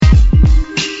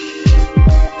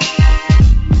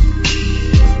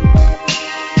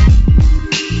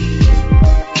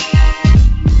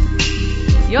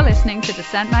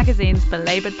Dissent Magazine's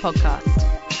Belabored podcast,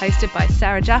 hosted by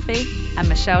Sarah Jaffe and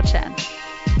Michelle Chen.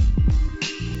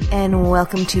 And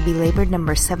welcome to Belabored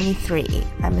number 73.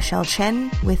 I'm Michelle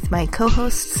Chen with my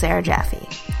co-host Sarah Jaffe.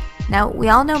 Now, we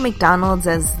all know McDonald's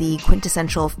as the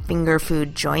quintessential finger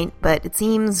food joint, but it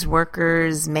seems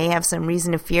workers may have some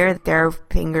reason to fear that their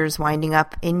fingers winding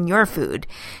up in your food.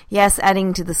 Yes,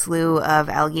 adding to the slew of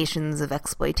allegations of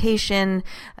exploitation,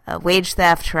 wage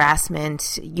theft,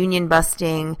 harassment, union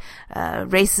busting,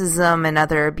 racism, and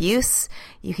other abuse,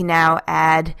 you can now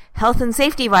add health and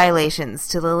safety violations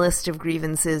to the list of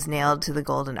grievances nailed to the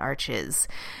Golden Arches.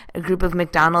 A group of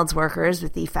McDonald's workers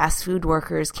with the Fast Food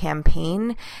Workers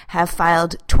Campaign have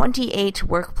filed 28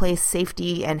 workplace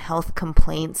safety and health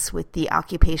complaints with the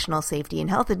Occupational Safety and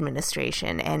Health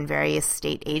Administration and various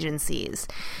state agencies.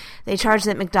 They charge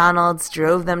that McDonald's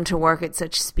drove them to work at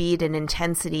such speed and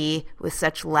intensity with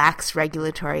such lax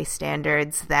regulatory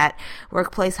standards that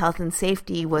workplace health and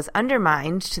safety was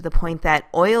undermined to the point that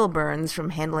oil burns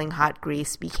from handling hot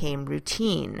grease became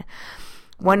routine.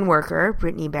 One worker,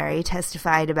 Brittany Berry,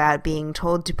 testified about being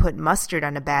told to put mustard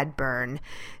on a bad burn,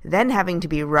 then having to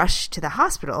be rushed to the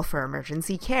hospital for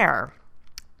emergency care.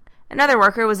 Another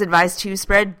worker was advised to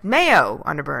spread mayo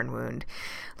on a burn wound.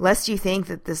 Lest you think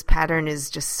that this pattern is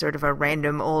just sort of a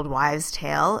random old wives'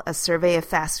 tale, a survey of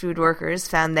fast food workers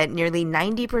found that nearly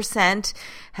 90%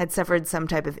 had suffered some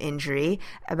type of injury,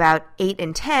 about 8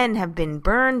 in 10 have been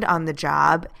burned on the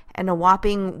job, and a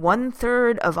whopping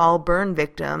 1/3 of all burn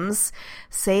victims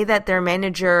say that their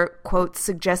manager, quote,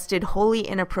 suggested wholly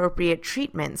inappropriate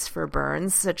treatments for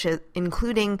burns, such as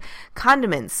including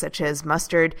condiments such as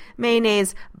mustard,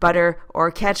 mayonnaise, butter,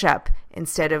 or ketchup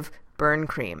instead of burn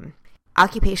cream.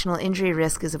 Occupational injury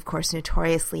risk is, of course,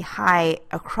 notoriously high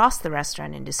across the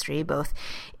restaurant industry, both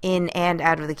in and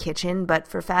out of the kitchen. But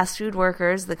for fast food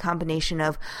workers, the combination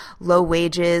of low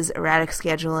wages, erratic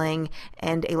scheduling,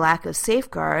 and a lack of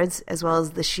safeguards, as well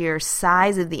as the sheer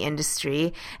size of the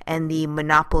industry and the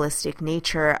monopolistic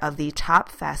nature of the top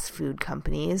fast food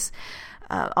companies,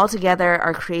 altogether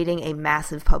are creating a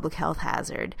massive public health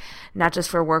hazard, not just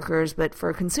for workers, but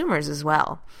for consumers as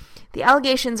well. The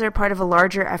allegations are part of a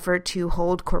larger effort to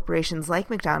hold corporations like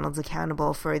McDonald's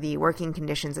accountable for the working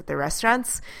conditions at their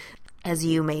restaurants. As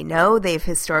you may know, they've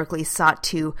historically sought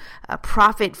to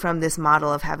profit from this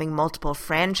model of having multiple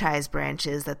franchise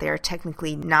branches that they are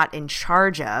technically not in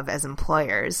charge of as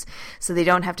employers, so they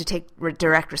don't have to take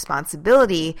direct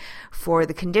responsibility for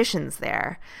the conditions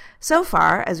there. So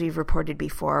far, as we've reported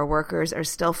before, workers are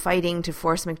still fighting to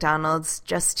force McDonald's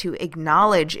just to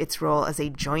acknowledge its role as a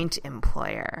joint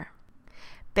employer.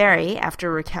 Berry,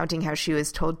 after recounting how she was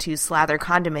told to slather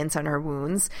condiments on her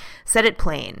wounds, said it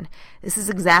plain. This is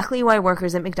exactly why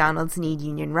workers at McDonald's need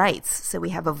union rights, so we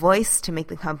have a voice to make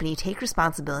the company take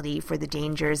responsibility for the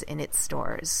dangers in its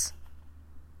stores.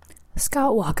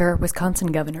 Scott Walker,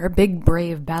 Wisconsin governor, big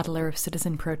brave battler of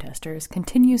citizen protesters,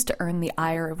 continues to earn the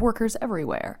ire of workers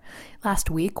everywhere. Last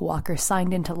week, Walker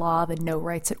signed into law the No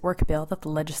Rights at Work bill that the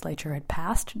legislature had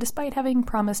passed, despite having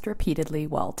promised repeatedly,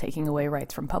 while taking away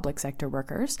rights from public sector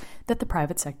workers, that the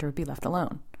private sector would be left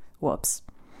alone. Whoops.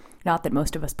 Not that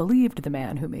most of us believed the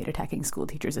man who made attacking school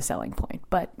teachers a selling point,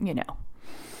 but, you know.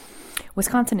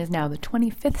 Wisconsin is now the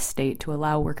 25th state to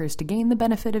allow workers to gain the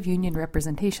benefit of union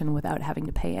representation without having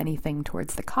to pay anything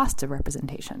towards the costs of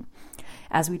representation.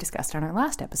 As we discussed on our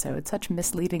last episode, such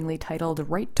misleadingly titled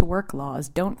right-to-work laws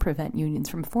don't prevent unions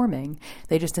from forming.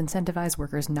 They just incentivize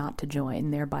workers not to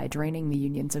join, thereby draining the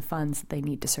unions of funds that they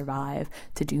need to survive,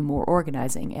 to do more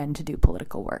organizing, and to do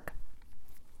political work.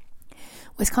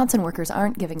 Wisconsin workers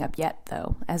aren't giving up yet,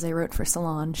 though. As I wrote for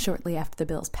Salon, shortly after the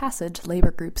bill's passage, labor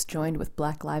groups joined with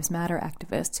Black Lives Matter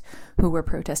activists who were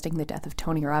protesting the death of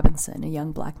Tony Robinson, a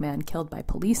young black man killed by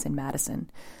police in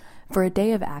Madison, for a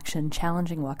day of action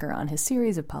challenging Walker on his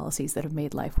series of policies that have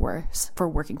made life worse for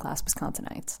working-class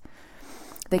Wisconsinites.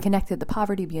 They connected the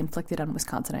poverty being inflicted on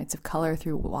Wisconsinites of color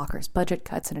through Walker's budget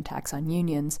cuts and attacks on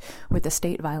unions with the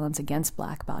state violence against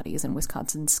black bodies and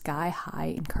Wisconsin's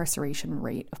sky-high incarceration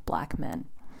rate of black men.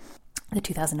 The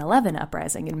 2011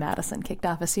 uprising in Madison kicked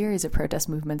off a series of protest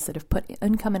movements that have put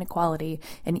income inequality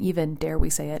and even, dare we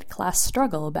say it, class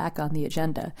struggle back on the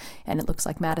agenda, and it looks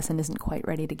like Madison isn't quite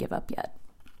ready to give up yet.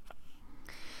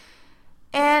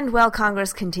 And while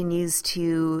Congress continues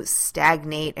to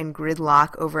stagnate and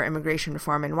gridlock over immigration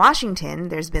reform in Washington,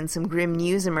 there's been some grim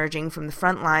news emerging from the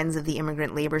front lines of the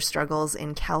immigrant labor struggles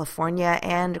in California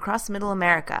and across Middle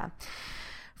America.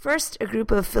 First, a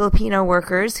group of Filipino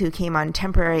workers who came on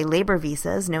temporary labor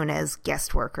visas, known as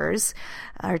guest workers,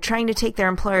 are trying to take their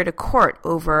employer to court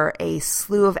over a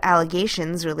slew of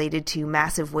allegations related to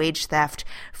massive wage theft,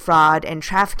 fraud, and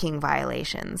trafficking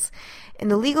violations. In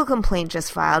the legal complaint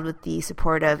just filed with the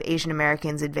support of Asian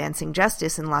Americans Advancing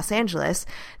Justice in Los Angeles,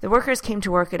 the workers came to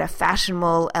work at a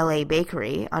fashionable LA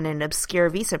bakery on an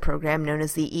obscure visa program known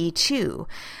as the E-2.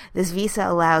 This visa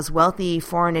allows wealthy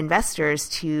foreign investors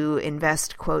to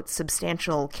invest, quote,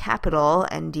 substantial capital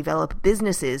and develop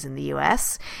businesses in the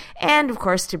U.S., and, of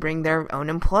course, to bring their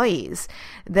own employees.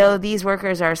 Though these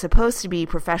workers are supposed to be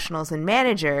professionals and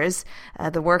managers,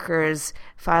 the workers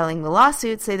filing the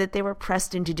lawsuit say that they were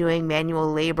pressed into doing manual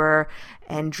labor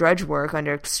and drudge work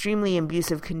under extremely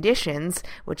abusive conditions,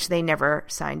 which they never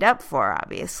signed up for,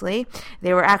 obviously.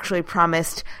 They were actually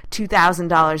promised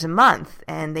 $2,000 a month,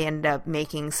 and they ended up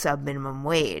making sub-minimum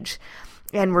wage,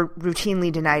 and were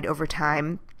routinely denied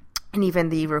overtime and even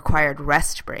the required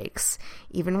rest breaks.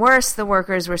 Even worse, the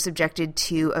workers were subjected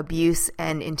to abuse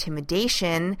and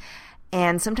intimidation,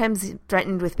 and sometimes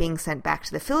threatened with being sent back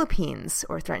to the Philippines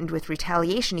or threatened with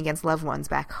retaliation against loved ones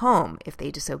back home if they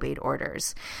disobeyed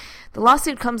orders. The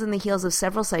lawsuit comes on the heels of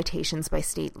several citations by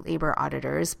state labor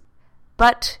auditors,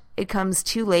 but it comes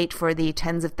too late for the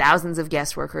tens of thousands of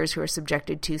guest workers who are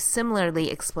subjected to similarly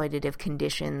exploitative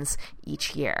conditions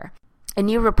each year. A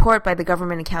new report by the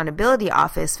Government Accountability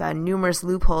Office found numerous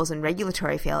loopholes and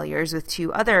regulatory failures with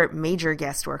two other major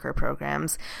guest worker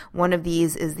programs. One of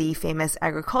these is the famous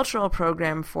agricultural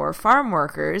program for farm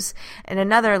workers, and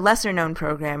another lesser-known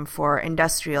program for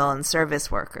industrial and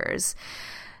service workers.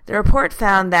 The report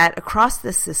found that across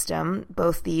the system,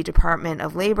 both the Department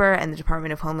of Labor and the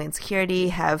Department of Homeland Security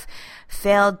have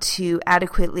failed to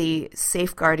adequately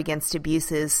safeguard against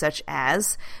abuses such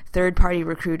as third-party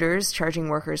recruiters charging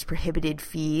workers prohibited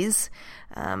fees,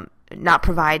 not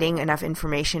providing enough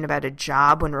information about a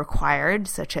job when required,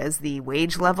 such as the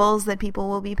wage levels that people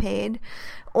will be paid,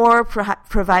 or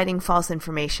providing false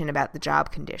information about the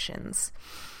job conditions.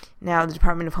 Now, the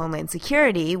Department of Homeland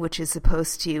Security, which is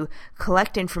supposed to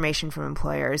collect information from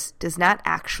employers, does not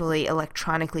actually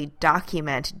electronically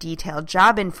document detailed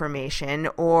job information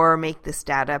or make this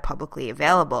data publicly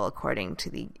available, according to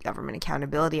the Government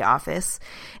Accountability Office.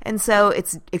 And so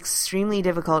it's extremely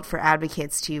difficult for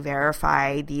advocates to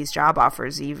verify these job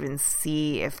offers, even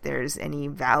see if there's any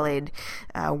valid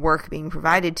work being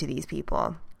provided to these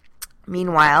people.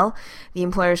 Meanwhile, the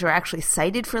employers who are actually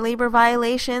cited for labor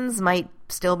violations might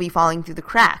still be falling through the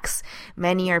cracks.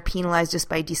 Many are penalized just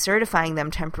by decertifying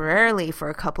them temporarily for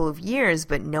a couple of years,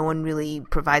 but no one really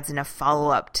provides enough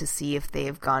follow-up to see if they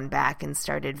have gone back and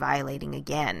started violating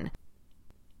again.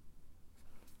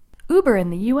 Uber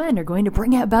and the UN are going to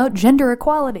bring about gender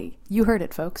equality. You heard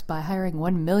it, folks. By hiring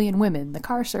 1 million women, the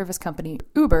car service company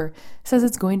Uber says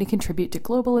it's going to contribute to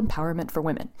global empowerment for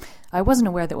women. I wasn't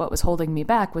aware that what was holding me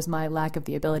back was my lack of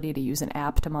the ability to use an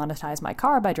app to monetize my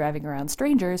car by driving around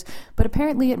strangers, but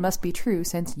apparently it must be true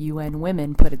since UN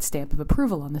Women put its stamp of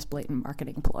approval on this blatant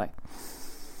marketing ploy.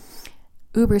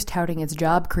 Uber's touting its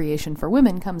job creation for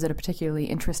women comes at a particularly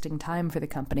interesting time for the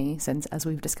company since, as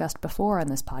we've discussed before on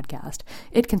this podcast,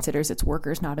 it considers its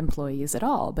workers not employees at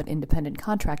all, but independent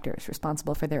contractors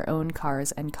responsible for their own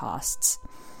cars and costs.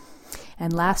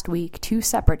 And last week, 2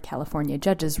 separate California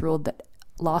judges ruled that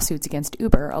lawsuits against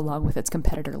Uber, along with its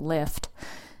competitor Lyft,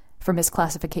 for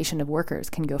misclassification of workers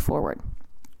can go forward.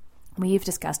 We've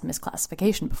discussed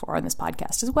misclassification before on this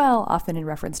podcast as well, often in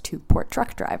reference to port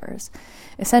truck drivers.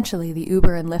 Essentially, the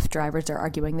Uber and Lyft drivers are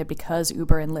arguing that because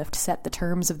Uber and Lyft set the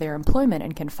terms of their employment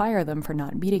and can fire them for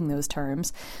not meeting those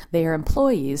terms, they are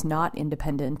employees, not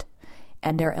independent,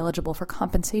 and are eligible for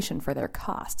compensation for their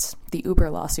costs. The Uber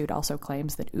lawsuit also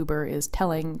claims that Uber is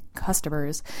telling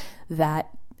customers that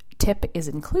tip is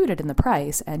included in the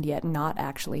price and yet not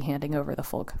actually handing over the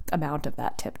full amount of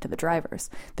that tip to the drivers,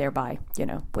 thereby,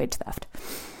 wage theft.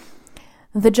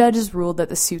 The judges ruled that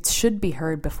the suits should be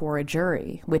heard before a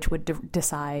jury, which would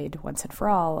decide once and for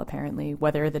all, apparently,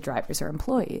 whether the drivers are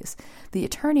employees. The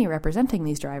attorney representing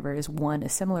these drivers won a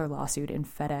similar lawsuit in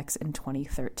FedEx in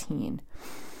 2013.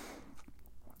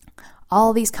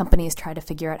 All these companies try to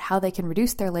figure out how they can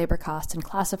reduce their labor costs, and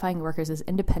classifying workers as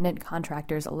independent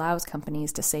contractors allows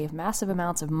companies to save massive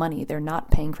amounts of money they're not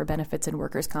paying for benefits and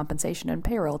workers' compensation and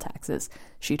payroll taxes,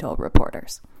 she told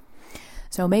reporters.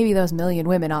 So maybe those million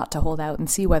women ought to hold out and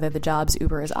see whether the jobs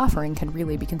Uber is offering can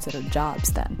really be considered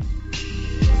jobs then.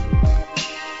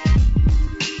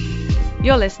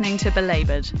 You're listening to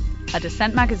Belabored, a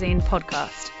Dissent Magazine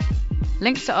podcast.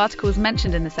 Links to articles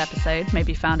mentioned in this episode may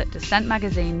be found at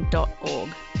dissentmagazine.org.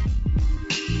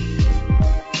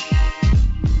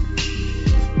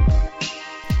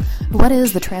 What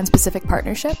is the Trans-Pacific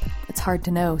Partnership? It's hard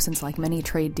to know since, like many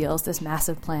trade deals, this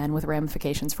massive plan with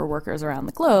ramifications for workers around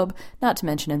the globe, not to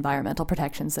mention environmental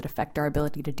protections that affect our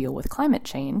ability to deal with climate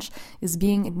change, is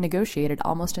being negotiated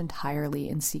almost entirely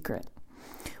in secret.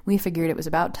 We figured it was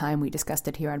about time we discussed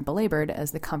it here on Belabored,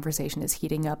 as the conversation is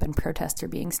heating up and protests are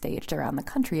being staged around the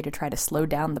country to try to slow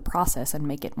down the process and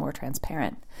make it more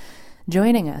transparent.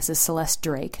 Joining us is Celeste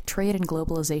Drake, Trade and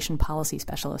Globalization Policy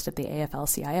Specialist at the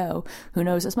AFL-CIO, who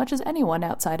knows as much as anyone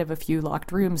outside of a few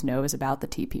locked rooms knows about the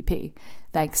TPP.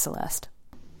 Thanks, Celeste.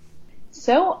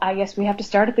 So I guess we have to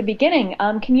start at the beginning.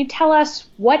 Can you tell us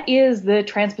what is the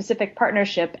Trans-Pacific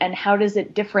Partnership and how does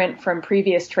it differ from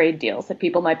previous trade deals that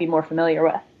people might be more familiar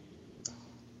with?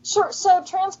 Sure. So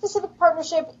Trans-Pacific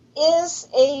Partnership is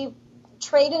a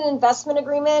trade and investment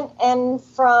agreement, and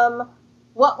from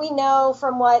what we know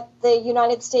from what the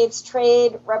United States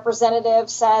Trade Representative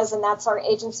says, and that's our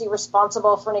agency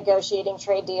responsible for negotiating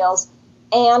trade deals,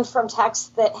 and from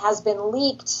text that has been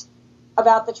leaked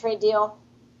about the trade deal,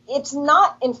 it's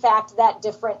not, in fact, that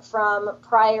different from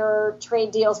prior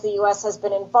trade deals the U.S. has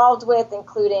been involved with,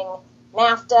 including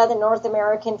NAFTA, the North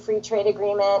American Free Trade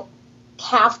Agreement,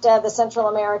 CAFTA, the Central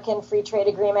American Free Trade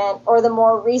Agreement, or the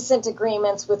more recent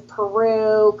agreements with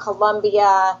Peru,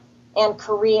 Colombia, and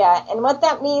Korea. And what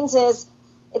that means is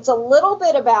it's a little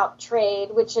bit about trade,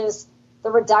 which is the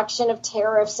reduction of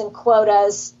tariffs and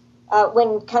quotas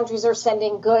when countries are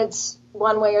sending goods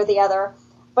one way or the other.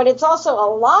 But it's also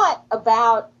a lot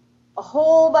about a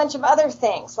whole bunch of other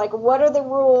things, like what are the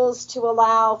rules to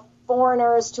allow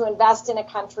foreigners to invest in a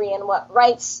country and what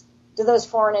rights do those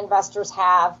foreign investors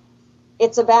have.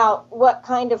 It's about what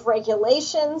kind of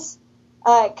regulations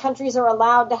countries are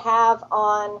allowed to have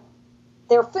on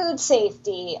their food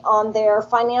safety, on their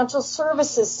financial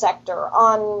services sector,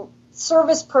 on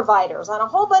service providers, on a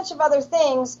whole bunch of other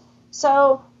things.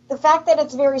 So the fact that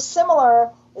it's very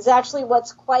similar is actually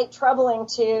what's quite troubling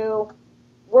to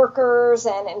workers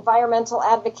and environmental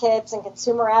advocates and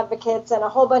consumer advocates and a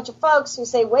whole bunch of folks who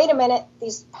say, wait a minute,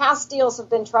 these past deals have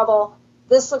been trouble.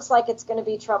 This looks like it's going to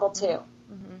be trouble too.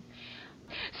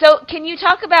 So can you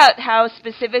talk about how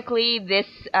specifically this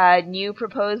new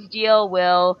proposed deal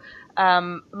will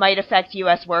might affect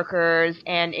U.S. workers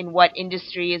and in what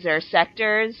industries or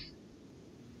sectors?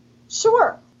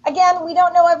 Sure. Again, we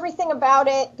don't know everything about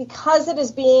it because it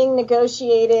is being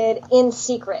negotiated in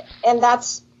secret, and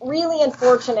that's really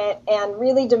unfortunate and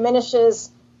really diminishes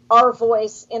our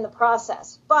voice in the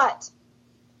process. But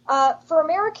for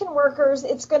American workers,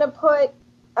 it's going to put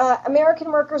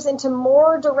American workers into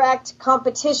more direct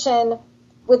competition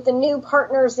with the new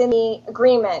partners in the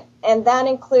agreement, and that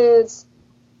includes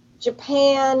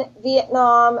Japan,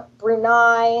 Vietnam,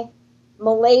 Brunei,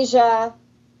 Malaysia,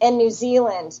 and New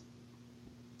Zealand.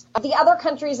 The other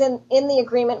countries in the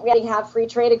agreement we already have free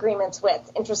trade agreements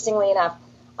with, interestingly enough.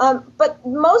 But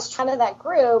most of that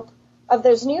group of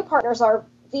those new partners are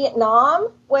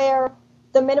Vietnam, where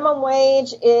the minimum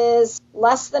wage is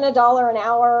less than $1 an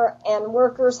hour, and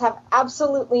workers have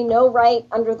absolutely no right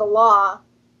under the law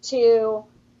to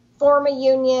form a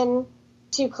union,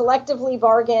 to collectively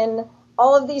bargain,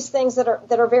 all of these things that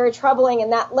are very troubling,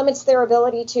 and that limits their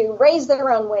ability to raise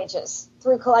their own wages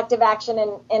through collective action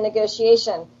and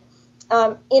negotiation.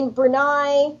 In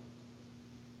Brunei,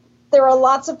 there are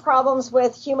lots of problems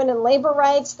with human and labor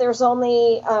rights. There's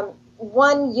only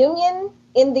one union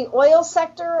in the oil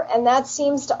sector, and that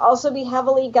seems to also be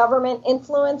heavily government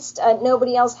influenced.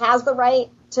 Nobody else has the right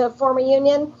to form a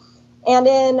union. And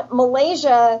in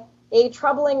Malaysia, a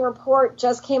troubling report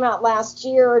just came out last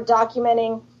year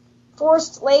documenting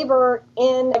forced labor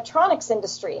in the electronics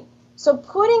industry. So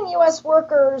putting U.S.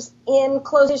 workers in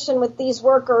close position with these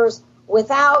workers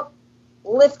without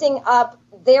lifting up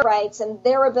their rights and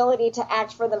their ability to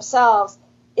act for themselves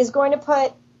is going to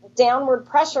put downward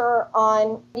pressure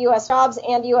on U.S. jobs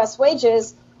and U.S.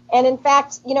 wages, and in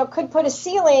fact, could put a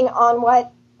ceiling on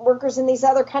what workers in these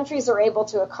other countries are able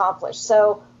to accomplish.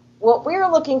 So what we're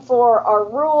looking for are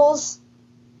rules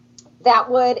that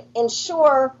would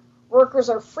ensure workers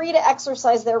are free to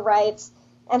exercise their rights,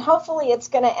 and hopefully it's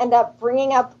going to end up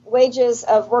bringing up wages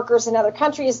of workers in other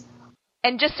countries.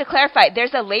 And just to clarify,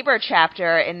 there's a labor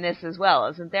chapter in this as well,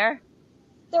 isn't there?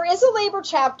 There is a labor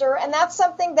chapter, and that's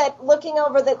something that, looking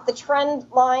over the trend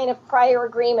line of prior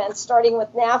agreements, starting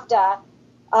with NAFTA,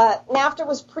 NAFTA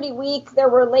was pretty weak. There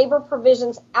were labor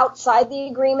provisions outside the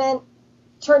agreement,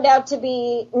 turned out to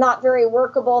be not very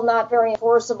workable, not very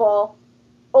enforceable.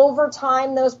 Over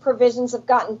time, those provisions have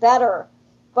gotten better.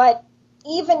 But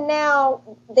even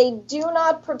now, they do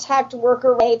not protect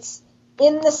worker rights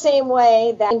in the same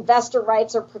way that investor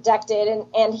rights are protected.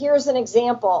 And here's an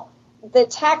example. the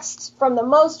text from the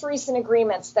most recent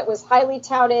agreements that was highly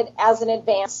touted as an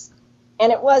advance,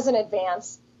 and it was an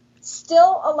advance,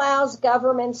 still allows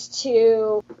governments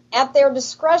to, at their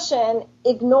discretion,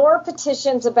 ignore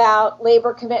petitions about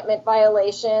labor commitment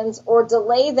violations or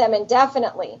delay them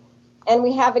indefinitely. And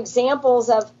we have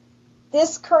examples of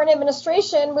this current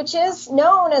administration, which is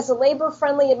known as a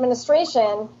labor-friendly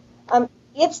administration.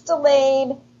 It's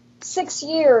delayed 6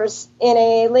 years in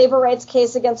a labor rights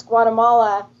case against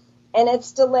Guatemala, and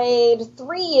it's delayed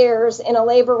 3 years in a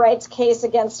labor rights case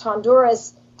against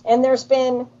Honduras, and there's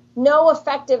been no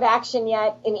effective action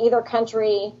yet in either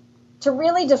country to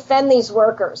really defend these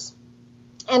workers.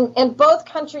 And both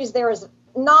countries, there is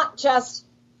not just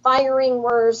firing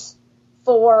workers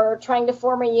for trying to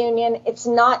form a union. It's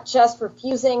not just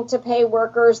refusing to pay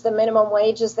workers the minimum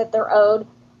wages that they're owed,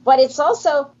 but it's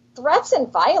also threats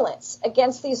and violence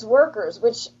against these workers,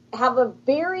 which have a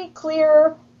very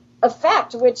clear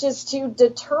effect, which is to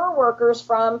deter workers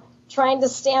from trying to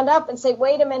stand up and say,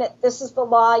 wait a minute, this is the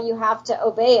law, you have to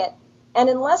obey it. And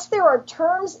unless there are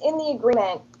terms in the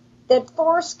agreement that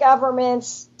force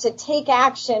governments to take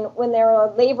action when there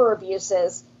are labor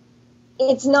abuses,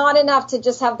 it's not enough to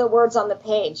just have the words on the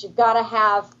page. You've got to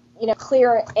have,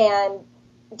 clear and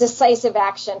decisive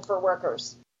action for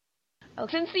workers. Well,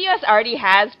 since the U.S. already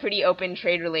has pretty open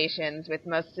trade relations with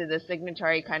most of the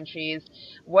signatory countries,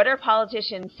 what are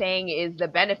politicians saying is the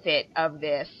benefit of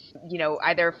this,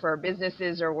 either for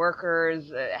businesses or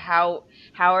workers? How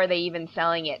are they even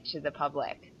selling it to the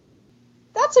public?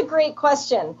 That's a great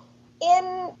question.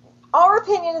 In our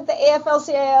opinion at the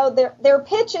AFL-CIO, their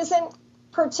pitch isn't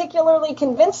particularly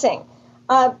convincing.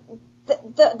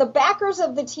 The backers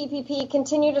of the TPP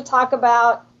continue to talk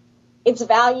about its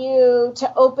value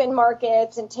to open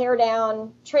markets and tear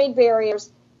down trade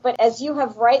barriers. But as you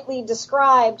have rightly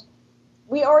described,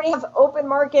 we already have open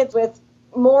markets with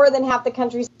more than half the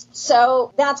countries.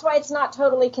 So that's why it's not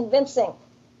totally convincing.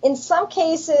 In some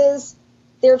cases,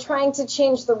 they're trying to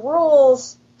change the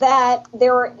rules that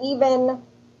there are even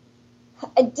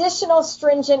additional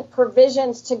stringent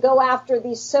provisions to go after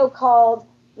these so-called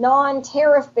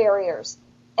non-tariff barriers.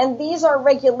 And these are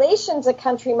regulations a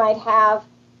country might have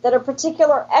that a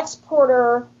particular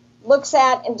exporter looks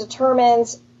at and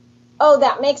determines, oh,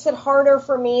 that makes it harder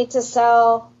for me to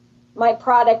sell my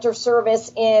product or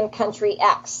service in country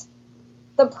X.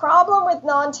 The problem with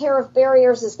non-tariff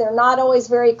barriers is they're not always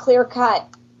very clear-cut.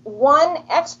 One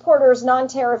exporter's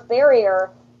non-tariff barrier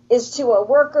is to a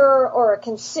worker or a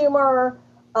consumer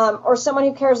or someone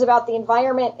who cares about the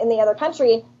environment in the other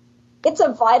country. It's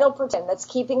a vital protection that's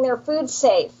keeping their food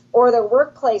safe or their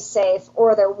workplace safe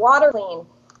or their water clean.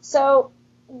 So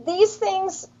these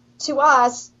things, to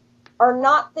us, are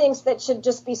not things that should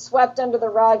just be swept under the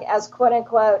rug as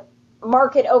quote-unquote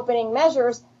market opening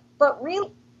measures, but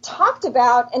really talked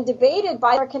about and debated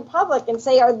by the American public and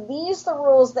say, are these the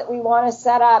rules that we want to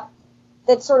set up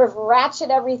that sort of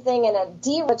ratchet everything in a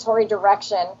derogatory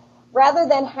direction rather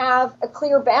than have a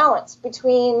clear balance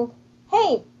between,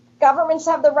 hey, governments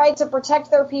have the right to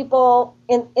protect their people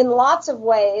in lots of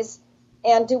ways,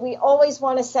 and do we always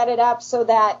want to set it up so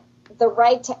that the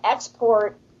right to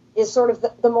export is sort of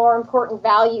the more important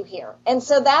value here? And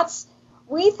so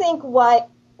we think what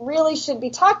really should be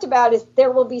talked about is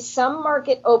there will be some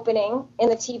market opening in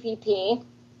the TPP,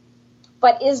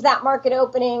 but is that market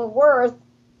opening worth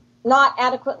not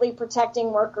adequately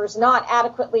protecting workers, not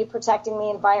adequately protecting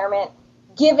the environment,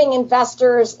 giving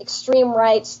investors extreme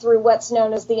rights through what's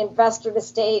known as the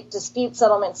investor-to-state dispute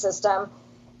settlement system,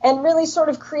 and really sort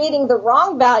of creating the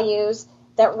wrong values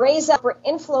that raise up or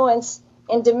influence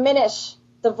and diminish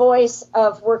the voice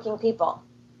of working people.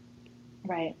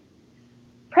 Right.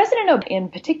 President Obama, in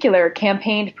particular,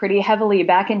 campaigned pretty heavily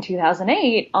back in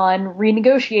 2008 on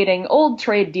renegotiating old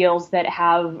trade deals that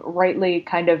have rightly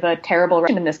kind of a terrible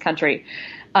reputation in this country.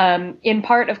 In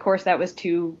part, of course, that was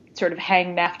to sort of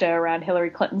hang NAFTA around Hillary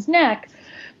Clinton's neck.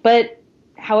 But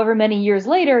however many years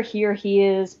later, here he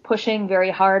is pushing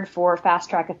very hard for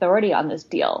fast-track authority on this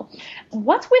deal.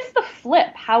 What's with the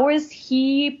flip? How is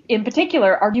he, in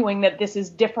particular, arguing that this is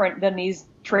different than these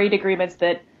trade agreements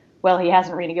that, well, he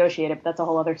hasn't renegotiated, but that's a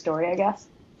whole other story, I guess?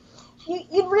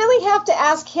 You'd really have to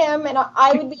ask him, and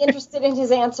I would be interested in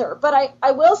his answer. But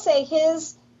I will say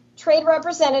his trade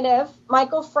representative,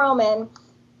 Michael Froman,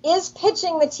 is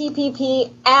pitching the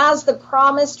TPP as the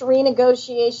promised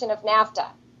renegotiation of NAFTA,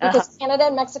 because Canada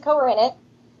and Mexico are in it.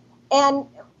 And,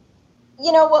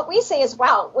 what we say is,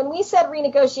 wow, when we said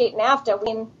renegotiate NAFTA,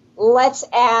 we mean let's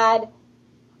add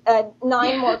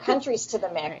 9 more countries to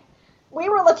the mix. We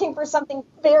were looking for something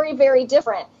very, very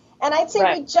different. And I'd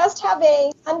say we just have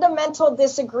a fundamental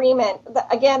disagreement.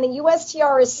 Again, the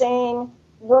USTR is saying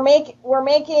we're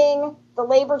making the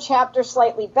labor chapter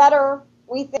slightly better.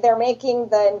 We think they're making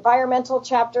the environmental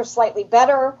chapter slightly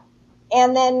better.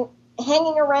 And then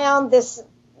hanging around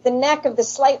the neck of the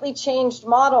slightly changed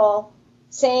model,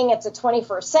 saying it's a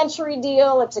 21st century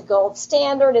deal, it's a gold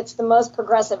standard, it's the most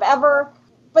progressive ever.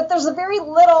 But there's a very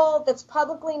little that's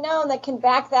publicly known that can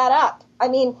back that up. I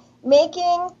mean,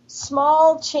 making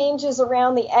small changes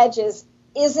around the edges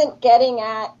isn't getting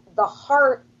at the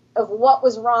heart of what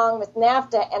was wrong with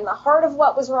NAFTA. And the heart of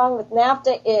what was wrong with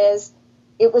NAFTA is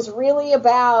it was really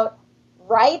about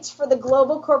rights for the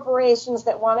global corporations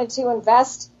that wanted to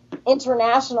invest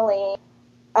internationally,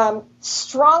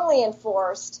 strongly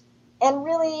enforced, and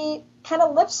really kind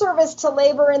of lip service to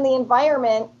labor and the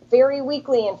environment, very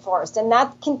weakly enforced. And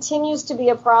that continues to be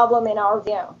a problem in our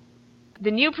view.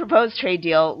 The new proposed trade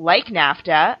deal, like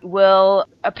NAFTA, will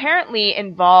apparently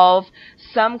involve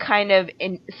some kind of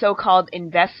so-called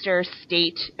investor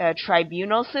state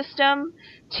tribunal system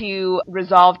to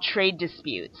resolve trade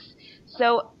disputes.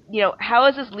 So, how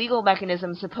is this legal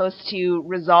mechanism supposed to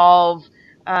resolve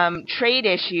trade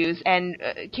issues? And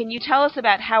can you tell us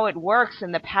about how it works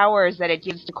and the powers that it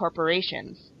gives to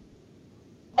corporations?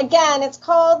 Again, it's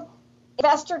called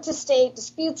Investor to State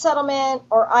Dispute Settlement,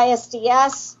 or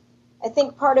ISDS. I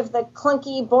think part of the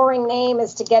clunky, boring name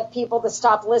is to get people to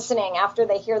stop listening after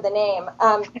they hear the name.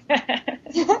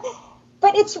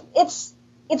 But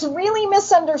it's really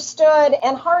misunderstood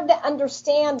and hard to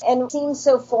understand and seems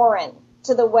so foreign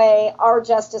to the way our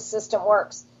justice system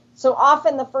works. So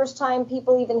often the first time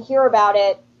people even hear about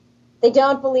it, they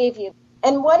don't believe you.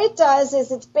 And what it does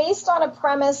is it's based on a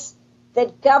premise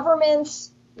that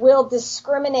governments will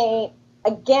discriminate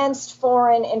against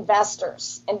foreign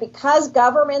investors. And because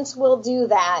governments will do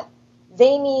that,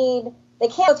 they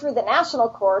can't go through the national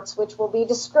courts, which will be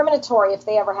discriminatory if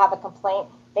they ever have a complaint.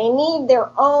 They need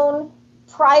their own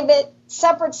private,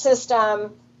 separate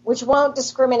system, which won't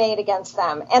discriminate against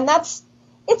them. And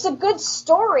it's a good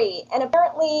story, and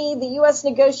apparently the U.S.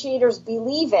 negotiators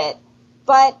believe it,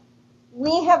 but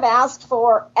we have asked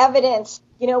for evidence.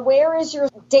 Where is your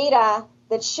data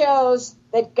that shows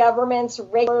that governments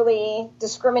regularly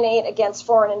discriminate against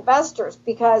foreign investors?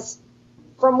 Because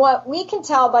from what we can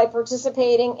tell by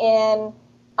participating in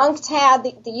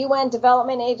UNCTAD, the UN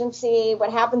Development Agency,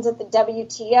 what happens at the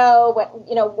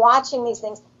WTO, watching these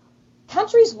things,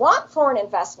 countries want foreign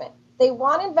investment. They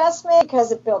want investment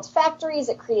because it builds factories,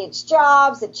 it creates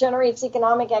jobs, it generates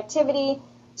economic activity.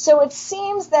 So it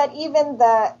seems that even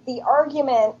the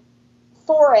argument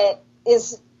for it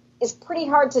is pretty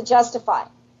hard to justify.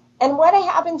 And what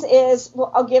happens is,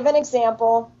 I'll give an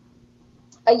example.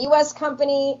 A U.S.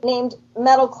 company named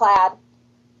Metalclad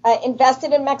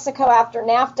invested in Mexico after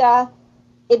NAFTA.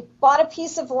 It bought a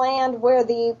piece of land where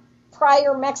the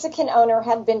prior Mexican owner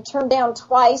had been turned down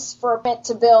twice for a permit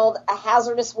to build a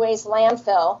hazardous waste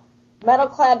landfill.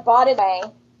 Metalclad bought it away,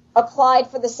 applied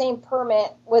for the same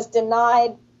permit, was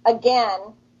denied again,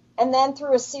 and then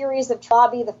through a series of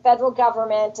lobby, the federal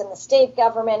government and the state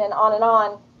government and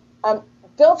on,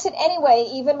 built it anyway,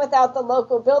 even without the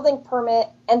local building permit,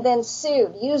 and then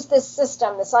sued, used this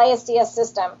system, this ISDS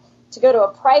system, to go to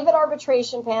a private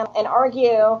arbitration panel and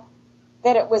argue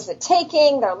that it was a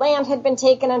taking, their land had been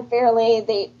taken unfairly,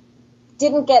 they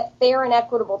didn't get fair and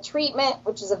equitable treatment,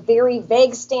 which is a very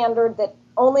vague standard that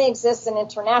only exists in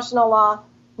international law,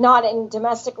 not in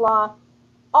domestic law.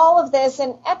 All of this,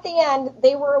 and at the end,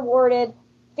 they were awarded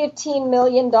 $15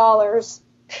 million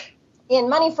in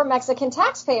money from Mexican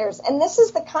taxpayers. And this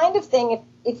is the kind of thing,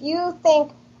 if you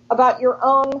think about your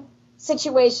own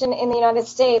situation in the United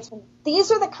States,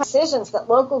 these are the decisions that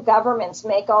local governments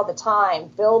make all the time,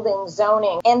 building,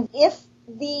 zoning. And if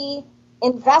the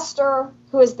investor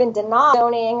who has been denied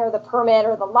zoning or the permit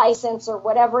or the license or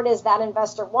whatever it is that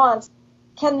investor wants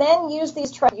can then use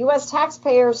these U.S.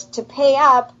 taxpayers to pay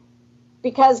up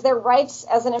because their rights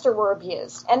as an investor were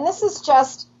abused. And this is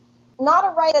just not a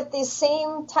right that the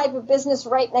same type of business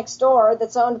right next door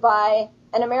that's owned by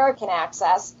an American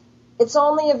access. It's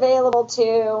only available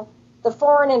to the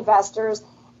foreign investors.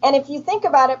 And if you think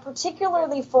about it,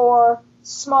 particularly for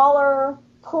smaller,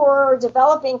 poorer,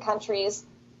 developing countries,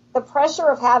 the pressure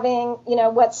of having,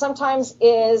 what sometimes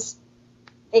is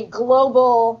a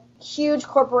global, huge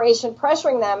corporation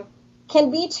pressuring them can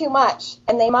be too much.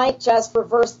 And they might just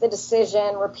reverse the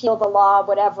decision, repeal the law,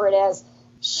 whatever it is.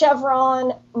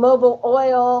 Chevron, Mobil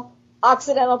Oil,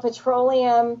 Occidental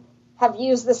Petroleum have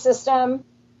used the system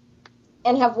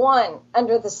and have won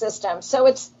under the system. So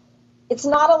it's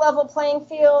not a level playing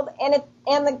field,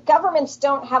 and the governments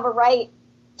don't have a right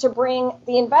to bring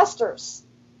the investors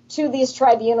to these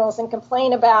tribunals and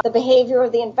complain about the behavior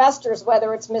of the investors,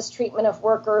 whether it's mistreatment of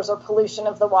workers or pollution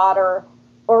of the water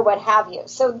or what have you.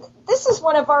 So this is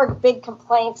one of our big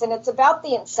complaints, and it's about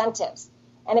the incentives.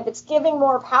 And if it's giving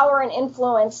more power and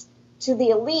influence to the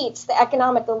elites, the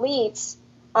economic elites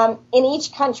in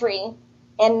each country,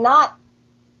 and not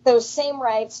those same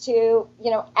rights to,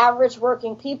 average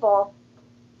working people,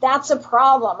 that's a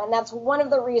problem. And that's one of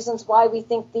the reasons why we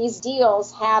think these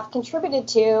deals have contributed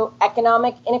to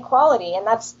economic inequality. And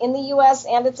that's in the U.S.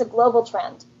 and it's a global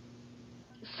trend.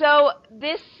 So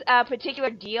this particular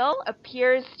deal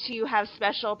appears to have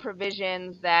special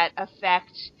provisions that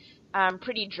affect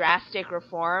pretty drastic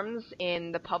reforms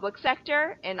in the public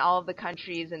sector in all of the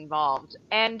countries involved.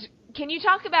 And can you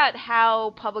talk about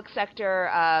how public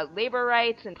sector labor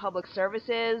rights and public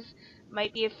services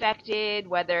might be affected,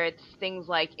 whether it's things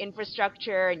like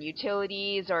infrastructure and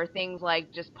utilities or things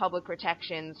like just public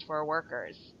protections for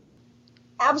workers?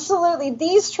 Absolutely.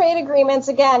 These trade agreements,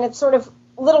 again, it's sort of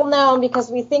little known because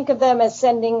we think of them as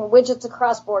sending widgets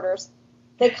across borders.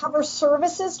 They cover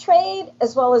services trade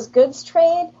as well as goods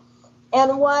trade.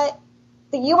 And what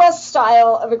the U.S.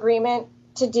 style of agreement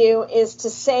to do is to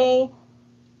say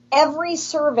every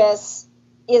service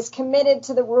is committed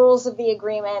to the rules of the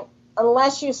agreement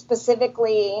unless you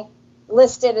specifically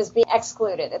list it as being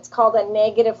excluded. It's called a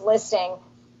negative listing.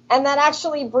 And that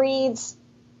actually breeds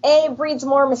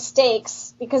more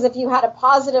mistakes, because if you had a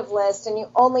positive list and you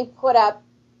only put up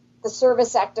the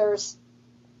service sectors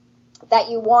that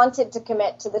you wanted to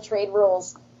commit to the trade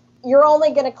rules, you're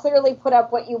only going to clearly put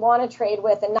up what you want to trade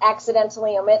with and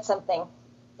accidentally omit something.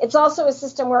 It's also a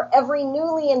system where every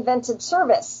newly invented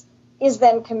service is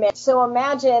then committed. So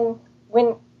imagine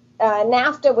when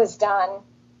NAFTA was done,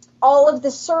 all of the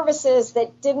services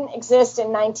that didn't exist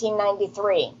in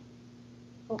 1993,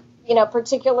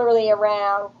 particularly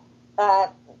around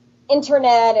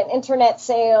internet and internet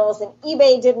sales, and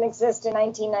eBay didn't exist in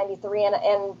 1993, and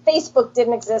Facebook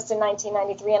didn't exist in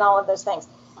 1993, and all of those things.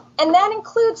 And that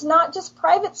includes not just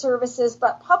private services,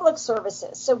 but public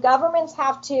services. So governments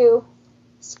have to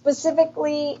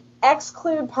specifically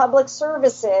exclude public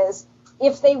services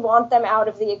if they want them out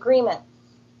of the agreement.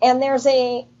 And there's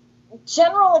a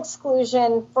general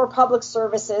exclusion for public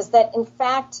services that, in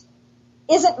fact,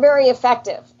 isn't very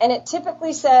effective. And it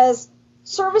typically says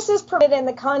services provided in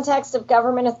the context of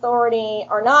government authority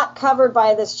are not covered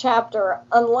by this chapter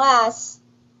unless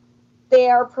they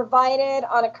are provided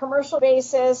on a commercial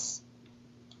basis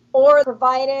or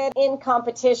provided in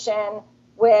competition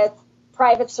with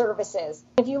private services.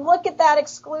 If you look at that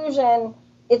exclusion,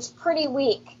 it's pretty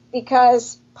weak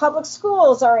because public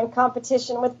schools are in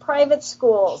competition with private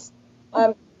schools,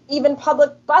 even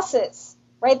public buses,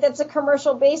 right? That's a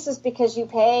commercial basis because you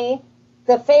pay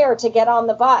the fare to get on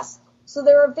the bus. So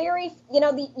there are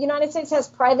the United States has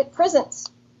private prisons.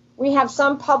 We have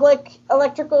some public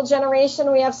electrical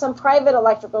generation. We have some private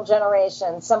electrical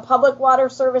generation, some public water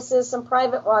services, some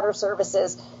private water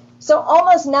services. So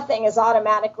almost nothing is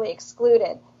automatically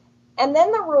excluded. And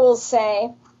then the rules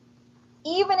say,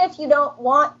 even if you don't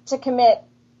want to commit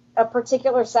a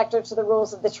particular sector to the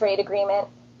rules of the trade agreement,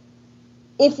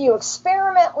 if you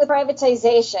experiment with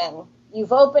privatization,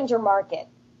 you've opened your market.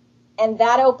 And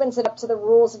that opens it up to the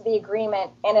rules of the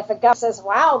agreement. And if a government says,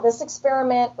 wow, this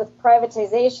experiment with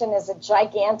privatization is a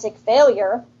gigantic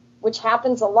failure, which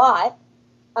happens a lot,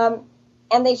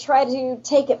 and they try to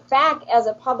take it back as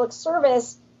a public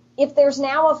service, if there's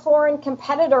now a foreign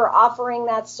competitor offering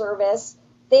that service,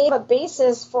 they have a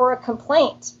basis for a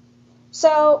complaint.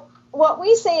 So what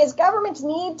we say is governments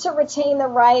need to retain the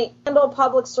right to handle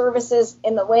public services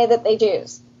in the way that they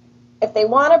choose. If they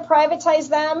want to privatize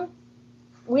them,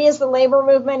 we as the labor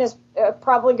movement is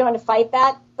probably going to fight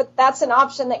that, but that's an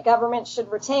option that government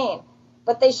should retain.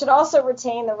 But they should also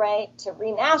retain the right to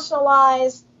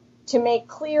renationalize, to make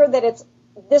clear that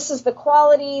this is the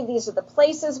quality, these are the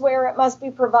places where it must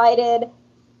be provided,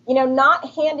 not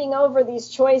handing over these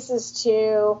choices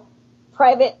to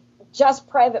private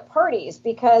parties,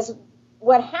 because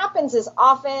what happens is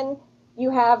often you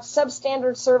have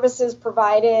substandard services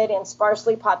provided in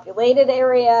sparsely populated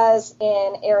areas,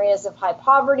 in areas of high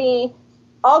poverty,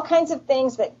 all kinds of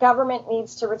things that government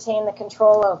needs to retain the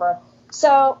control over.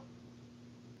 So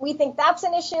we think that's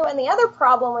an issue. And the other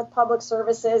problem with public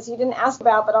services, you didn't ask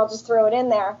about, but I'll just throw it in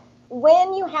there.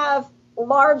 When you have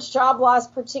large job loss,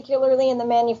 particularly in the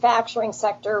manufacturing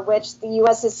sector, which the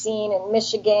U.S. has seen in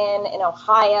Michigan and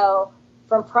Ohio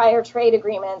from prior trade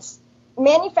agreements,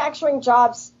 manufacturing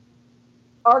jobs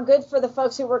are good for the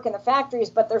folks who work in the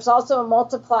factories, but there's also a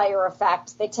multiplier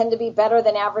effect. They tend to be better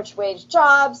than average wage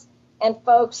jobs, and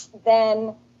folks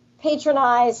then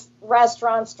patronize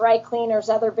restaurants, dry cleaners,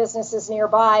 other businesses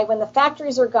nearby. When the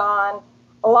factories are gone,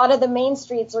 a lot of the main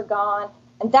streets are gone,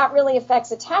 and that really affects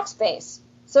the tax base.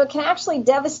 So it can actually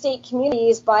devastate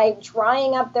communities by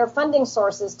drying up their funding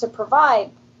sources to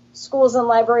provide schools and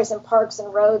libraries and parks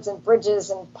and roads and bridges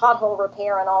and pothole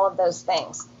repair and all of those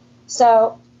things.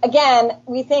 So again,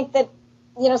 we think that,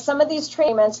 some of these trade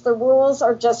agreements, the rules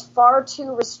are just far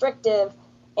too restrictive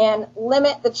and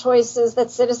limit the choices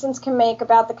that citizens can make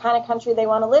about the kind of country they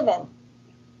want to live in.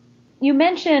 You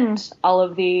mentioned all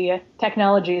of the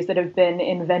technologies that have been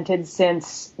invented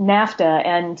since NAFTA,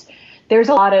 and there's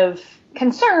a lot of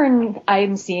concern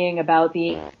I'm seeing about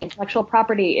the intellectual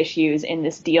property issues in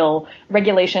this deal,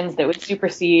 regulations that would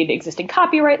supersede existing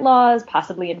copyright laws,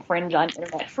 possibly infringe on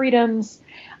internet freedoms.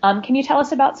 Can you tell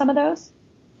us about some of those?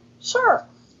 Sure.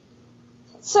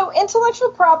 So intellectual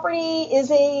property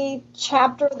is a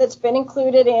chapter that's been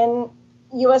included in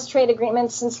U.S. trade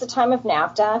agreements since the time of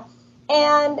NAFTA.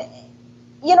 And,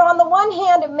 on the one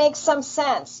hand, it makes some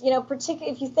sense.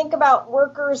 Particularly if you think about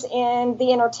workers in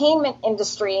the entertainment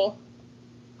industry,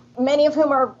 many of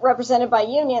whom are represented by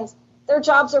unions, their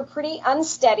jobs are pretty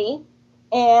unsteady.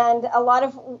 And a lot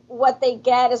of what they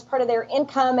get as part of their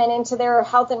income and into their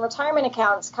health and retirement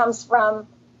accounts comes from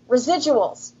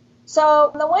residuals.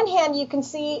 So on the one hand, you can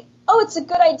see, it's a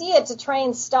good idea to try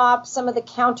and stop some of the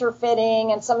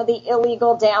counterfeiting and some of the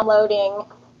illegal downloading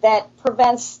that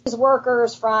prevents these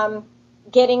workers from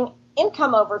getting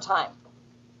income over time.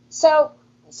 So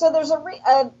there's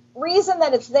a reason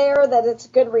that it's there, that it's a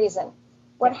good reason.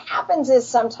 What happens is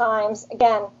sometimes,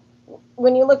 again,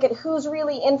 when you look at who's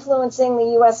really influencing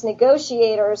the U.S.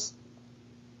 negotiators,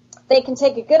 they can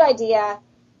take a good idea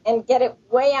and get it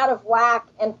way out of whack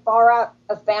and far out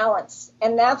of balance.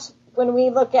 And that's when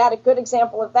we look at a good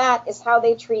example of that is how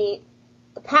they treat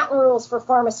the patent rules for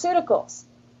pharmaceuticals.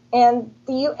 And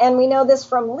we know this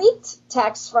from leaked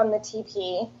texts from the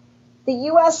TP. The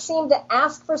U.S. seemed to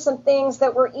ask for some things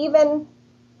that were even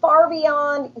far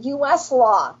beyond U.S.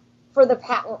 law for the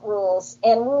patent rules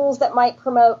and rules that might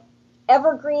promote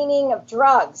evergreening of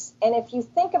drugs. And if you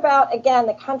think about, again,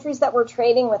 the countries that we're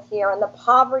trading with here and the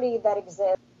poverty that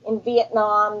exists in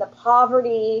Vietnam, the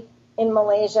poverty in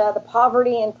Malaysia, the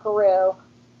poverty in Peru,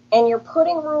 and you're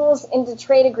putting rules into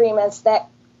trade agreements that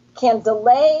can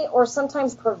delay or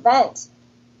sometimes prevent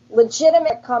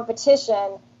legitimate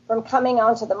competition from coming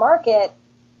onto the market,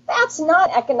 that's not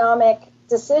an economic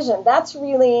decision. That's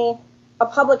really a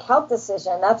public health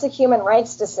decision. That's a human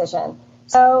rights decision.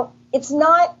 So it's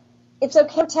okay to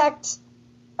protect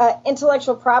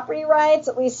intellectual property rights,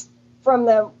 at least from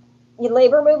the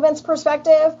labor movement's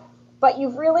perspective, but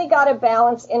you've really got to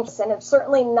balance interests, and it's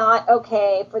certainly not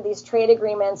okay for these trade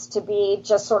agreements to be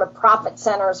just sort of profit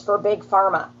centers for big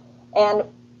pharma. And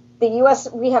the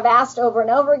U.S., we have asked over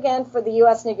and over again for the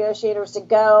U.S. negotiators to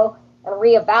go and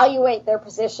reevaluate their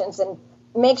positions and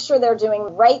make sure they're doing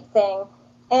the right thing.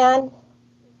 And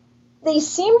they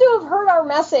seem to have heard our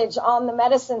message on the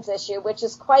medicines issue, which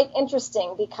is quite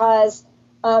interesting because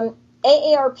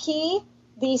AARP,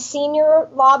 the senior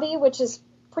lobby, which is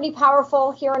pretty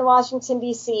powerful here in Washington,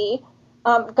 D.C.,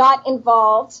 got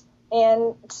involved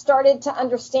and started to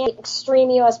understand extreme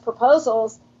U.S.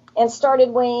 proposals and started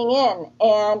weighing in.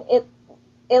 And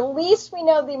at least we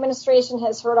know the administration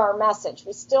has heard our message.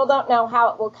 We still don't know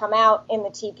how it will come out in the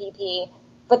TPP,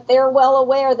 but they're well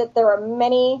aware that there are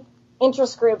many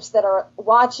interest groups that are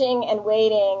watching and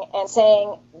waiting and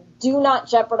saying, do not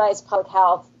jeopardize public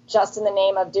health just in the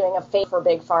name of doing a favor for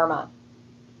big pharma.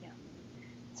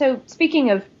 So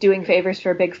speaking of doing favors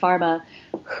for big pharma,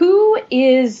 who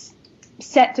is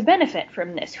set to benefit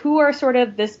from this? Who are sort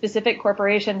of the specific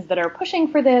corporations that are pushing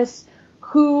for this?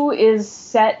 Who is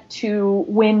set to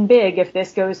win big if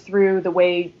this goes through the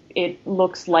way it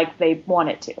looks like they want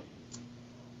it to?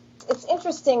 It's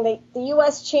interesting. The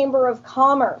U.S. Chamber of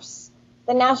Commerce,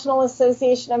 the National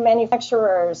Association of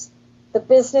Manufacturers, the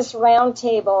Business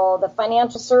Roundtable, the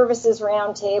Financial Services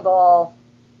Roundtable,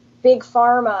 Big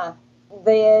Pharma,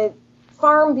 the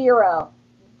Farm Bureau,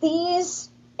 these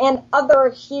and other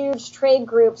huge trade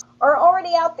groups are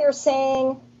already out there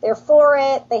saying they're for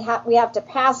it, we have to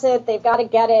pass it, they've got to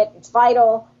get it, it's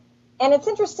vital. And it's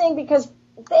interesting because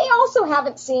they also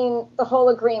haven't seen the whole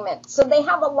agreement. So they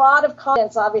have a lot of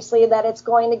confidence, obviously, that it's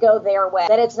going to go their way,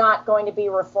 that it's not going to be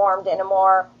reformed in a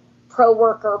more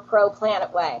pro-worker,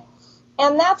 pro-planet way.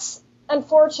 And that's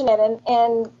unfortunate.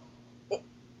 And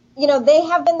they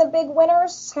have been the big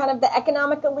winners, kind of the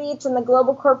economic elites and the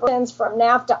global corporations from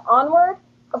NAFTA onward.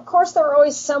 Of course, there are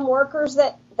always some workers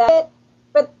that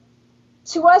but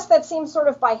to us, that seems sort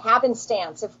of by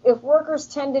happenstance. If workers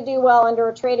tend to do well under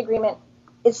a trade agreement,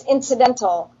 it's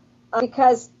incidental.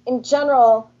 because in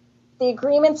general, the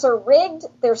agreements are rigged,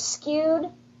 they're skewed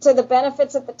to the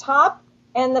benefits at the top,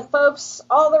 and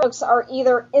all the folks are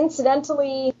either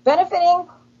incidentally benefiting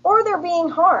or they're being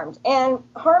harmed, and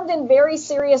harmed in very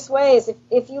serious ways.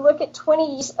 If you look at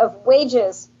 20 years of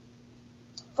wages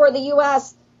for the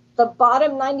U.S., the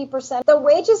bottom 90%, the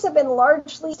wages have been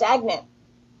largely stagnant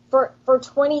for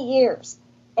 20 years.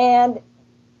 And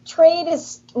trade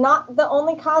is not the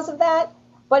only cause of that,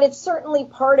 but it's certainly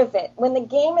part of it. When the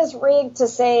game is rigged to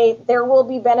say there will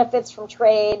be benefits from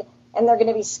trade and they're going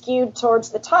to be skewed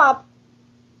towards the top,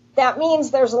 that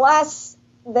means there's less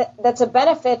that's a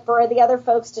benefit for the other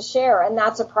folks to share, and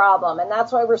that's a problem. And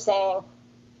that's why we're saying,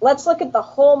 let's look at the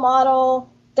whole model.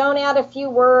 Don't add a few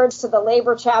words to the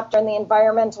labor chapter and the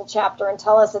environmental chapter and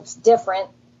tell us it's different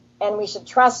and we should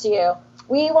trust you.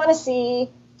 We want to see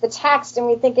the text, and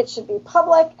we think it should be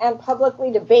public and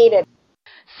publicly debated.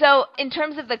 So in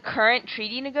terms of the current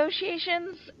treaty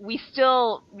negotiations, we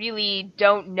still really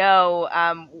don't know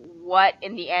what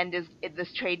in the end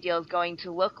this trade deal is going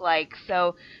to look like.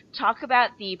 So talk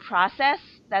about the process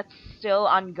that's still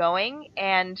ongoing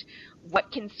and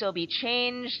what can still be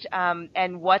changed,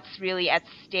 and what's really at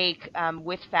stake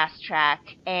with Fast Track,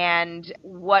 and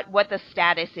what the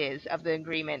status is of the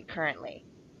agreement currently.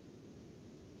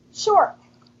 Sure.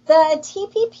 The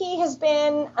TPP has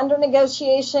been under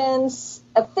negotiations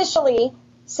officially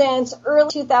since early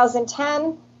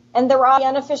 2010, and there are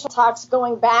unofficial talks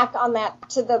going back on that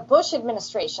to the Bush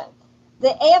administration. The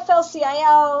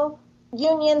AFL-CIO,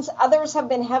 unions, others have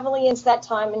been heavily into that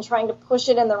time in trying to push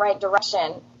it in the right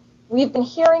direction. We've been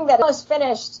hearing that it was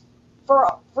finished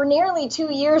for nearly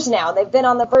 2 years now. They've been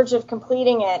on the verge of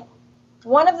completing it.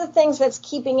 One of the things that's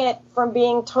keeping it from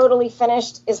being totally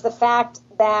finished is the fact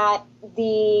that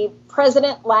the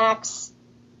president lacks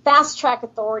fast track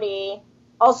authority,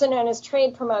 also known as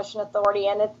trade promotion authority.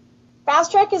 And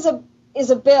fast track is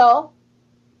a bill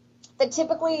that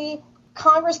typically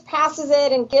Congress passes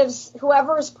it and gives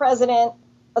whoever is president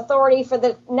authority for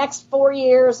the next 4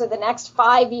 years or the next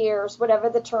 5 years, whatever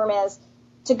the term is,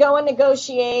 to go and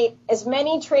negotiate as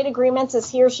many trade agreements as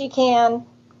he or she can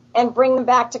and bring them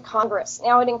back to Congress.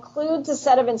 Now, it includes a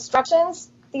set of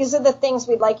instructions. These are the things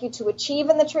we'd like you to achieve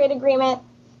in the trade agreement,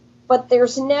 but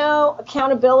there's no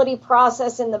accountability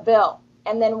process in the bill.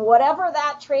 And then whatever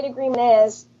that trade agreement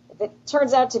is, if it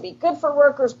turns out to be good for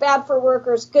workers, bad for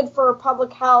workers, good for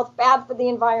public health, bad for the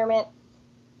environment,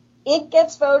 it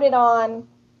gets voted on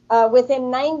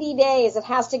within 90 days. It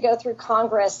has to go through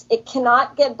Congress. It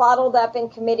cannot get bottled up in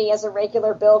committee as a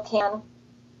regular bill can.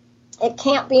 It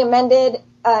can't be amended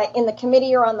in the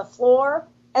committee or on the floor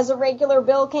as a regular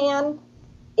bill can.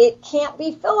 It can't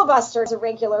be filibustered as a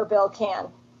regular bill can.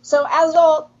 So as a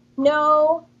result,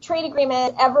 no trade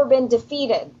agreement has ever been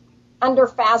defeated under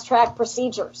fast track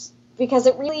procedures, because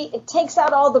it takes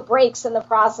out all the brakes in the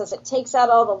process. It takes out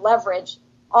all the leverage.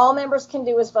 All members can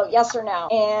do is vote yes or no,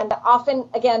 and often,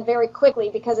 again, very quickly,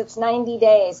 because it's 90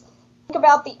 days. Think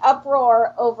about the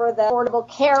uproar over the Affordable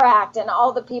Care Act and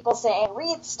all the people saying,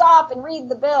 stop and read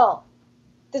the bill.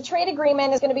 The trade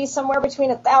agreement is going to be somewhere between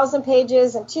 1,000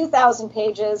 pages and 2,000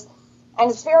 pages,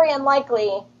 and it's very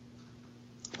unlikely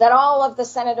that all of the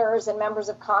senators and members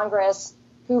of Congress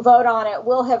who vote on it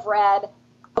will have read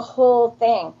the whole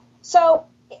thing. So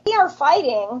we are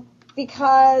fighting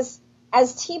because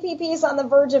as TPP is on the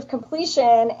verge of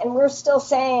completion, and we're still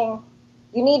saying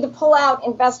you need to pull out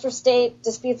investor-state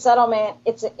dispute settlement,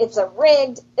 it's a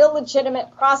rigged,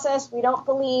 illegitimate process. We don't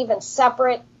believe in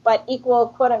separate but equal,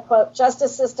 quote-unquote,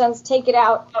 justice systems. Take it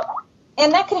out.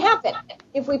 And that can happen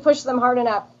if we push them hard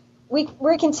enough. We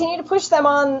continue to push them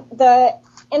on the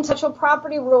intellectual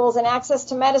property rules and access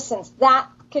to medicines. That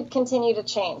could continue to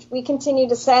change. We continue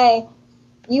to say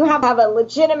you have to have a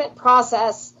legitimate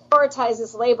process that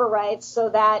prioritizes labor rights so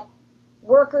that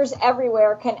workers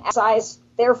everywhere can exercise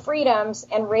their freedoms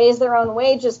and raise their own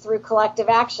wages through collective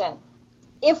action.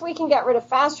 If we can get rid of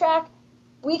fast track,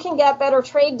 we can get better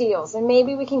trade deals, and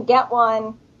maybe we can get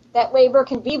one that labor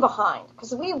can be behind.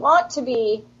 Because we want to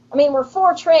be, we're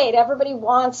for trade. Everybody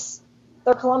wants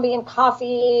their Colombian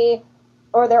coffee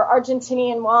or their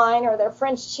Argentinian wine or their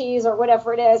French cheese or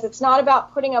whatever it is. It's not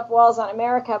about putting up walls on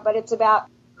America, but it's about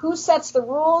who sets the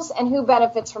rules and who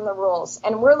benefits from the rules.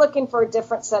 And we're looking for a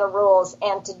different set of rules.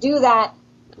 And to do that,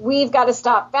 we've got to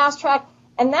stop fast track.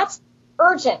 And that's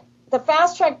urgent. The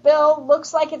fast track bill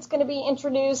looks like it's going to be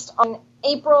introduced on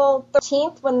April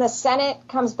 13th when the Senate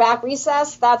comes back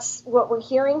recess. That's what we're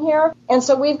hearing here. And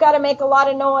so we've got to make a lot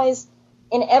of noise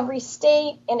in every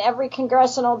state, in every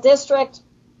congressional district,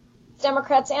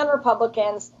 Democrats and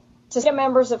Republicans, to say to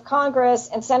members of Congress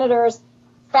and senators,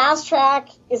 Fast track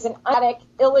is an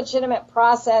illegitimate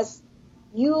process.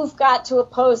 You've got to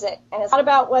oppose it. And it's not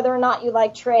about whether or not you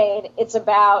like trade. It's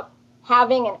about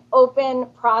having an open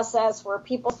process where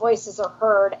people's voices are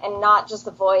heard and not just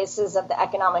the voices of the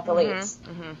economic elites.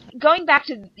 Going back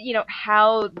to,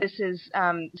 how this is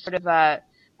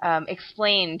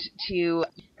explained to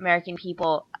American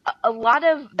people, a lot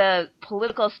of the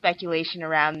political speculation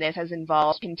around this has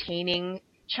involved containing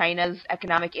China's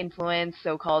economic influence,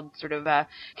 so-called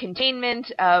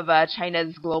containment of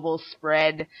China's global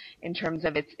spread in terms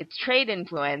of its trade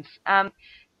influence.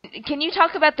 Can you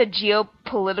talk about the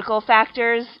geopolitical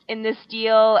factors in this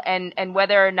deal and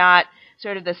whether or not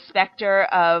the specter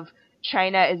of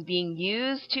China is being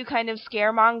used to kind of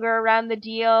scaremonger around the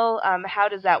deal? How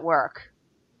does that work?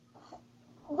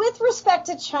 With respect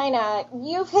to China,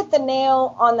 you've hit the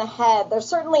nail on the head. There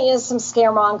certainly is some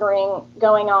scaremongering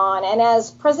going on. And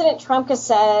as President Trump has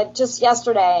said just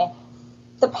yesterday,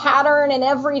 the pattern in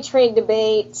every trade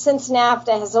debate since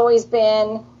NAFTA has always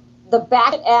been the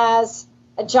back it as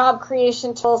a job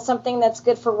creation tool, something that's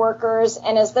good for workers.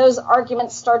 And as those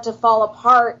arguments start to fall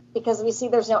apart because we see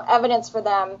there's no evidence for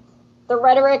them, the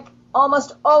rhetoric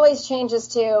almost always changes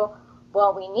to,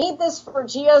 well, we need this for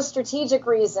geostrategic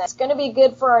reasons. It's going to be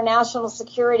good for our national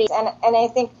security. And I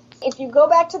think if you go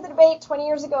back to the debate 20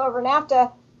 years ago over NAFTA,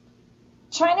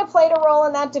 China played a role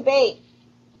in that debate.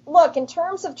 Look, in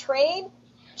terms of trade,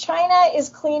 China is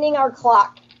cleaning our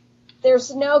clock.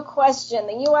 There's no question.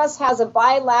 The U.S. has a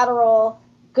bilateral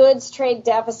goods trade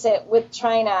deficit with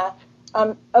China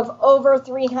of over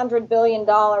 $300 billion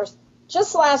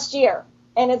just last year.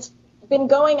 And it's been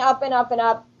going up and up and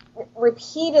up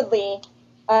repeatedly,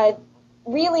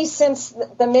 really since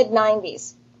the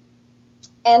mid-90s.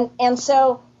 And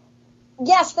so,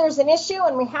 yes, there's an issue,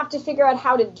 and we have to figure out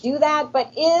how to do that,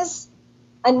 but is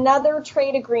another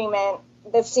trade agreement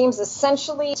that seems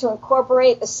essentially to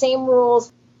incorporate the same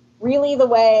rules really the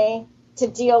way to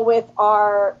deal with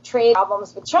our trade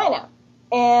problems with China?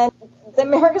 And the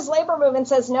America's Labor Movement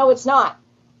says, no, it's not.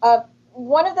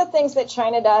 One of the things that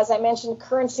China does, I mentioned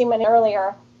currency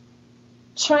earlier,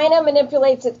 China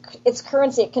manipulates its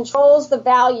currency. It controls the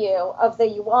value of the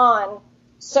yuan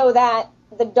so that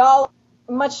the dollar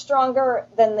is much stronger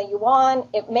than the yuan.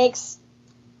 It makes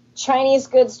Chinese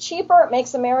goods cheaper. It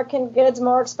makes American goods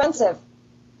more expensive.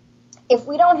 If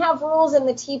we don't have rules in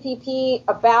the TPP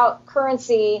about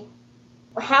currency,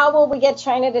 how will we get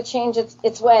China to change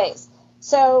its ways?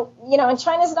 So, and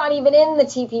China's not even in the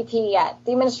TPP yet.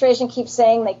 The administration keeps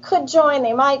saying they could join,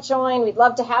 they might join. We'd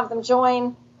love to have them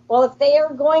join. Well, if they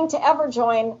are going to ever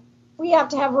join, we have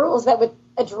to have rules that would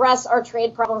address our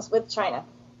trade problems with China.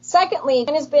 Secondly,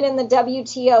 China's been in the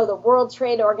WTO, the World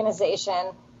Trade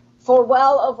Organization, for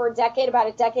well over a decade, about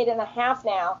a decade and a half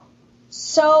now.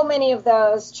 So many of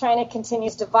those China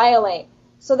continues to violate.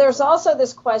 So there's also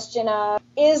this question of,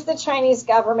 is the Chinese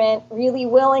government really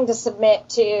willing to submit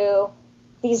to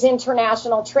these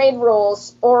international trade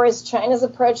rules, or is China's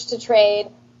approach to trade,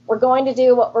 we're going to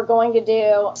do what we're going to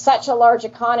do, such a large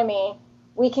economy,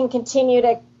 we can continue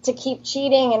to keep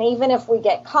cheating, and even if we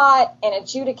get caught and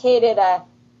adjudicated a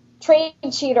trade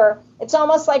cheater, it's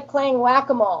almost like playing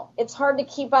whack-a-mole. It's hard to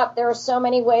keep up. There are so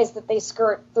many ways that they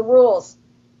skirt the rules.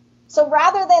 So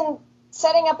rather than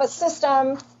setting up a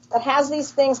system that has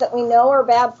these things that we know are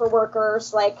bad for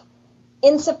workers, like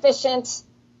insufficient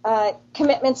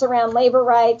commitments around labor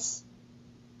rights,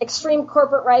 extreme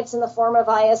corporate rights in the form of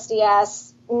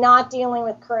ISDS, not dealing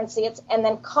with currency, and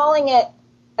then calling it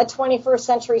a 21st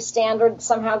century standard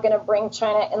somehow going to bring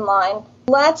China in line.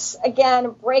 Let's,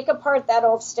 again, break apart that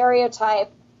old stereotype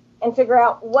and figure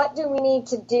out what do we need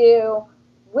to do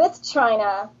with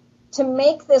China to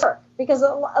make this work. Because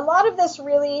a lot of this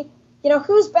really,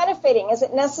 who's benefiting? Is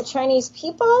it necessarily Chinese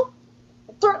people?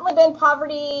 It's certainly been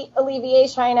poverty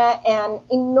alleviation China and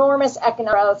enormous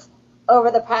economic growth over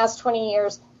the past 20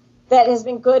 years that has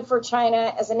been good for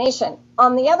China as a nation.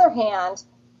 On the other hand,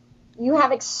 you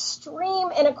have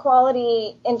extreme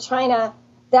inequality in China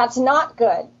that's not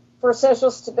good for social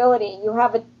stability. You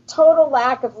have a total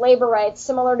lack of labor rights,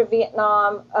 similar to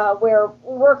Vietnam, where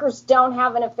workers don't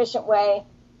have an efficient way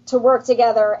to work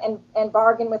together and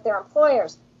bargain with their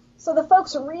employers. So the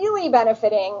folks really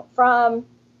benefiting from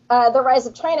the rise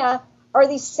of China are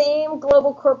these same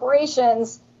global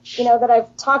corporations, that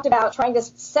I've talked about, trying to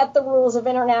set the rules of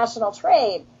international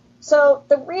trade. So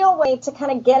the real way to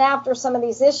kind of get after some of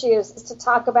these issues is to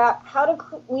talk about how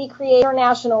do we create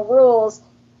international rules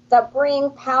that bring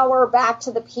power back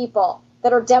to the people,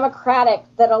 that are democratic,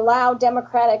 that allow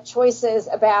democratic choices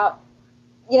about,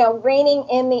 reining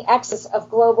in the excess of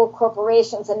global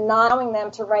corporations and not allowing them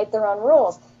to write their own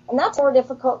rules. And that's a more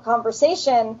difficult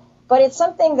conversation, but it's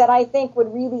something that I think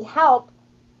would really help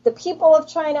the people of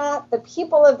China, the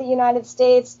people of the United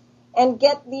States, and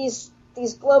get these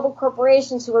global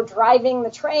corporations who are driving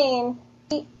the train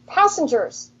be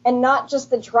passengers and not just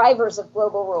the drivers of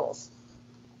global rules.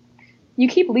 You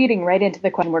keep leading right into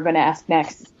the question we're going to ask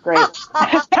next. Great.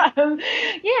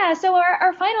 Yeah, so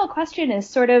our final question is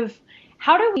sort of,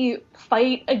 how do we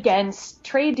fight against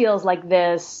trade deals like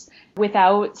this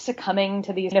without succumbing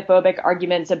to these xenophobic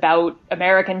arguments about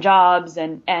American jobs,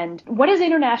 and what does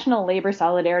international labor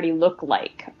solidarity look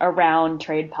like around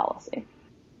trade policy?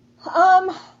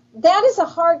 That is a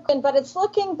hard one, but it's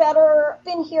looking better. I've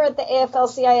been here at the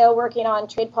AFL-CIO working on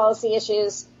trade policy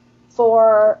issues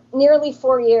for nearly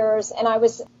 4 years, and I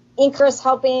was in Congress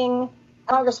helping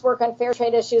Congress work on fair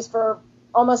trade issues for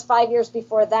almost 5 years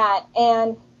before that.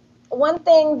 And one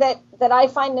thing that I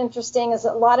find interesting is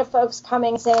a lot of folks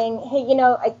coming saying, hey,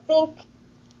 I think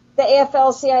the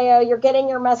AFL-CIO, you're getting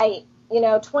your message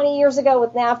right. 20 years ago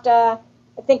with NAFTA,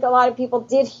 I think a lot of people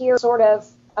did hear sort of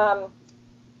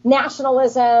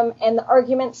nationalism, and the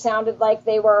argument sounded like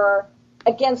they were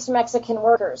against Mexican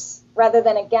workers rather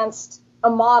than against a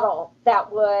model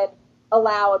that would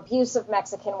allow abuse of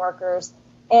Mexican workers.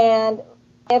 And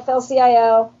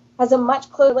AFL-CIO has a much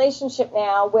closer relationship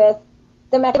now with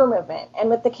the Mexican labor movement and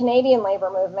with the Canadian labor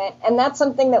movement, and that's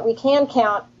something that we can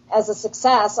count as a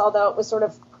success, although it was sort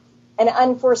of an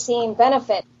unforeseen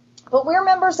benefit. But we're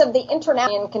members of the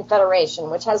International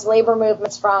Confederation, which has labor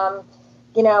movements from,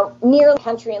 nearly the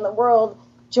country in the world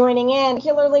joining in,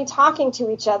 regularly talking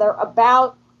to each other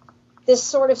about this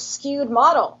sort of skewed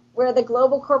model where the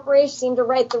global corporations seem to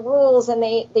write the rules and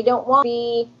they don't want to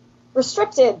be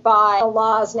restricted by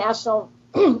laws, national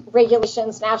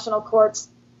regulations, national courts.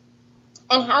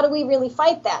 And how do we really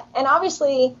fight that? And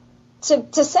obviously,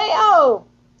 to say, oh,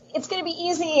 it's going to be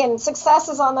easy and success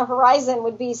is on the horizon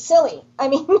would be silly. I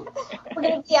mean, we're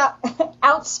going to be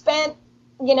outspent,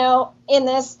 in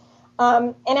this,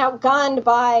 and outgunned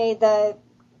by the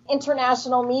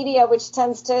international media, which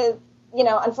tends to,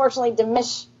 unfortunately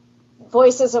diminish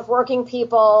voices of working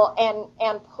people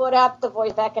and put up the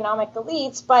voice of economic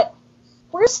elites. But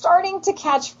we're starting to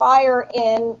catch fire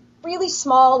in really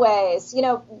small ways.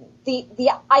 The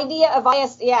idea of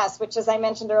ISDS, which, as I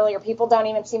mentioned earlier, people don't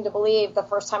even seem to believe the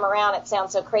first time around. It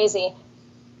sounds so crazy.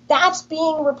 That's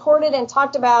being reported and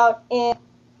talked about in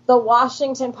the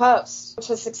Washington Post, which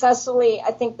has successfully,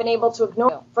 I think, been able to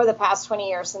ignore for the past 20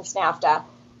 years since NAFTA.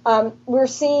 We're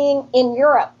seeing in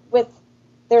Europe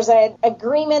there's an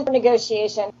agreement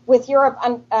negotiation with Europe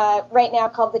right now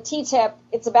called the TTIP.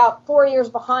 It's about 4 years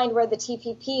behind where the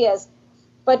TPP is.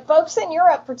 But folks in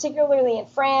Europe, particularly in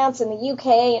France and the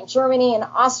UK and Germany and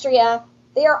Austria,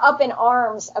 they are up in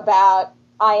arms about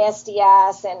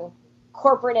ISDS and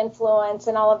corporate influence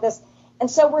and all of this.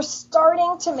 And so we're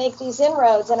starting to make these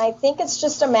inroads, and I think it's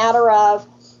just a matter of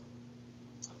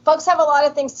folks have a lot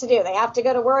of things to do. They have to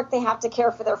go to work. They have to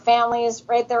care for their families,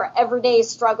 right? There are everyday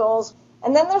struggles.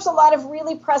 And then there's a lot of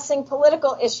really pressing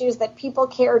political issues that people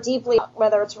care deeply about,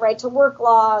 whether it's right to work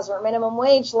laws or minimum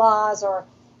wage laws or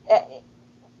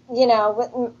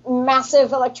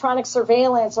massive electronic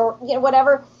surveillance or,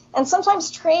 whatever. And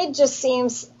sometimes trade just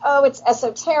seems, it's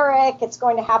esoteric. It's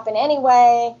going to happen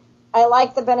anyway. I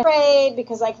like the benefit of trade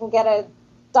because I can get a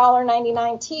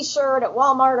 $1.99 T-shirt at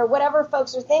Walmart or whatever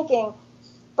folks are thinking.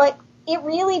 But it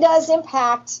really does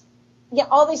impact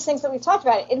all these things that we've talked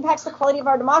about. It impacts the quality of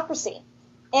our democracy.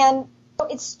 And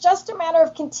it's just a matter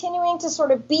of continuing to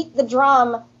sort of beat the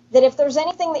drum that if there's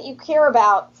anything that you care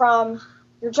about, from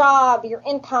your job, your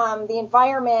income, the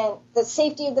environment, the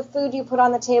safety of the food you put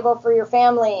on the table for your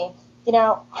family,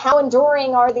 how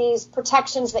enduring are these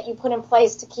protections that you put in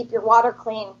place to keep your water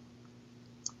clean?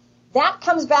 That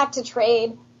comes back to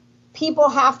trade. People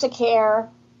have to care.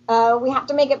 We have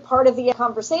to make it part of the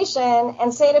conversation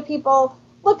and say to people,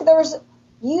 look,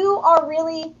 you are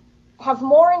really have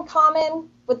more in common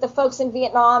with the folks in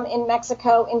Vietnam, in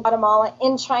Mexico, in Guatemala,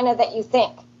 in China that you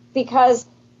think. Because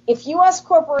if U.S.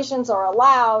 corporations are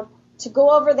allowed to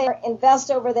go over there,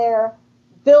 invest over there,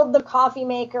 build the coffee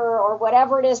maker or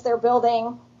whatever it is they're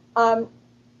building,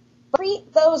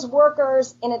 treat those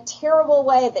workers in a terrible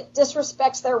way that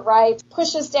disrespects their rights,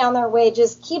 pushes down their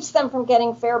wages, keeps them from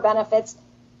getting fair benefits,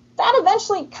 that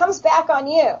eventually comes back on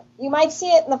you. You might see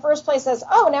it in the first place as,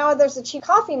 now there's a cheap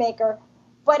coffee maker,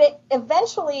 but it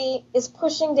eventually is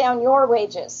pushing down your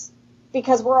wages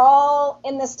because we're all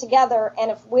in this together.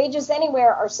 And if wages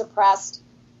anywhere are suppressed,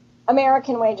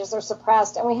 American wages are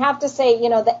suppressed. And we have to say,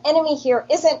 the enemy here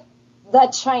isn't the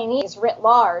Chinese writ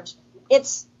large.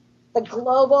 It's the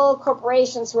global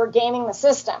corporations who are gaming the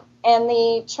system. And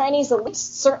the Chinese elites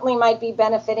certainly might be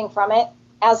benefiting from it,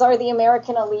 as are the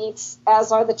American elites,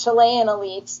 as are the Chilean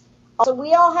elites. So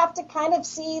we all have to kind of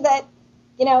see that,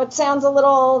 it sounds a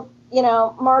little,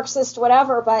 Marxist,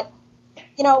 whatever, but,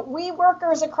 we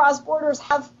workers across borders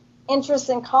have interests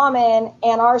in common,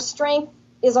 and our strength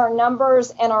is our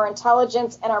numbers and our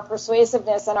intelligence and our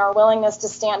persuasiveness and our willingness to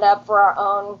stand up for our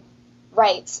own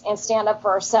rights and stand up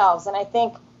for ourselves. And I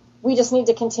think we just need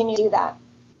to continue to do that.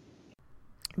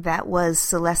 That was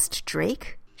Celeste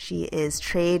Drake. She is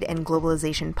Trade and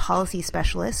Globalization Policy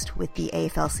Specialist with the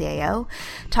AFL-CIO,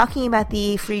 talking about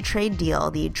the free trade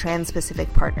deal, the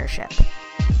Trans-Pacific Partnership.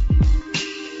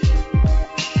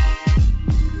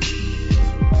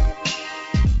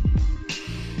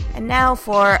 And now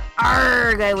for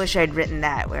Arg, I Wish I'd Written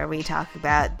That, where we talk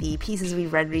about the pieces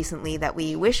we've read recently that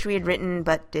we wished we had written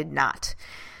but did not.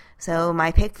 So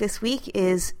my pick this week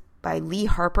is by Lee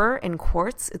Harper in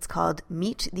Quartz. It's called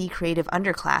Meet the Creative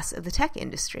Underclass of the Tech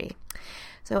Industry.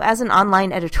 So as an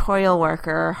online editorial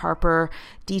worker, Harper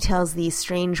details the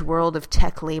strange world of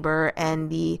tech labor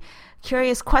and the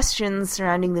curious questions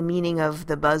surrounding the meaning of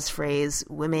the buzz phrase,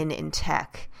 women in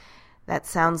tech. That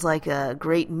sounds like a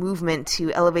great movement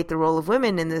to elevate the role of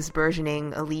women in this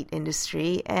burgeoning elite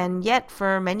industry, and yet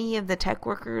for many of the tech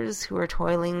workers who are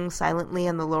toiling silently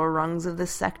on the lower rungs of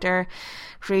this sector,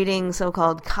 creating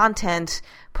so-called content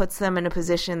puts them in a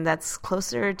position that's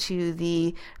closer to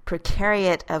the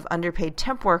precariat of underpaid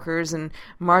temp workers and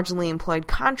marginally employed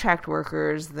contract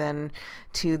workers than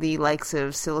to the likes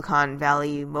of Silicon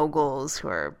Valley moguls who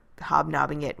are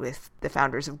hobnobbing it with the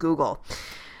founders of Google.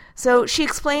 So she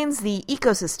explains the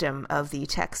ecosystem of the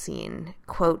tech scene.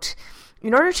 Quote,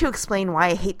 "In order to explain why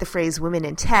I hate the phrase women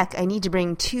in tech, I need to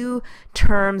bring two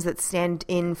terms that stand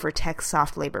in for tech's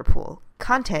soft labor pool,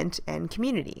 content and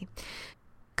community.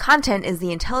 Content is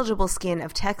the intelligible skin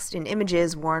of text and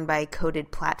images worn by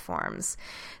coded platforms.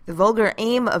 The vulgar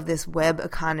aim of this web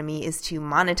economy is to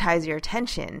monetize your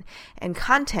attention, and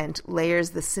content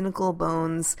layers the cynical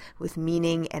bones with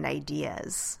meaning and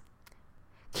ideas.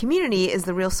 Community is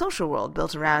the real social world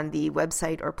built around the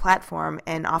website or platform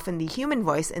and often the human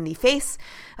voice and the face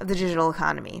of the digital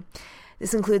economy.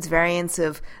 This includes variants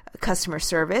of customer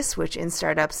service, which in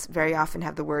startups very often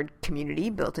have the word community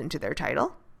built into their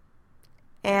title.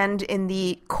 And in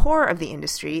the core of the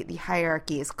industry, the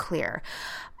hierarchy is clear.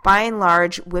 By and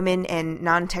large, women and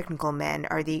non-technical men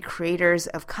are the creators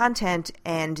of content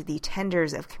and the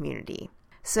tenders of community.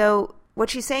 So what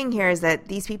she's saying here is that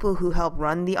these people who help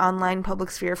run the online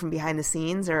public sphere from behind the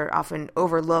scenes are often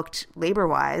overlooked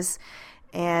labor-wise,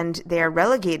 and they are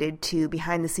relegated to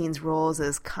behind-the-scenes roles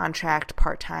as contract,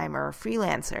 part-time, or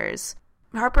freelancers.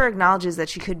 Harper acknowledges that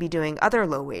she could be doing other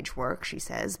low-wage work, she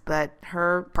says, but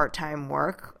her part-time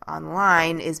work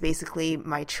online is basically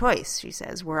my choice, she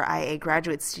says. Were I a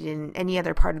graduate student in any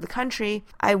other part of the country,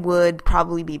 I would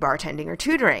probably be bartending or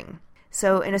tutoring.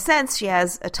 So in a sense, she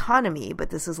has autonomy,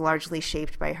 but this is largely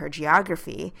shaped by her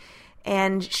geography,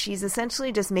 and she's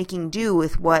essentially just making do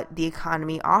with what the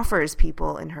economy offers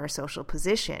people in her social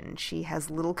position. She has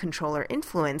little control or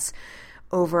influence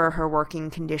over her working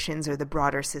conditions or the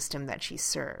broader system that she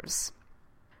serves.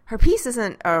 Her piece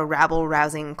isn't a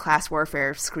rabble-rousing class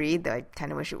warfare screed, though I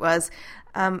kind of wish it was,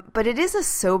 but it is a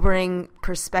sobering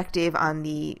perspective on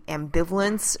the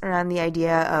ambivalence around the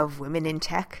idea of women in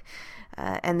tech,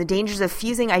 and the dangers of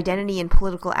fusing identity and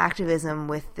political activism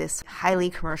with this highly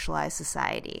commercialized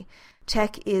society.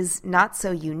 Tech is not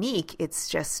so unique, it's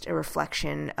just a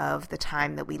reflection of the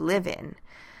time that we live in.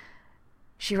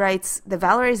 She writes, "The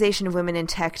valorization of women in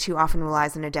tech too often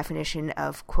relies on a definition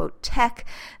of, quote, tech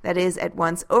that is at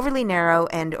once overly narrow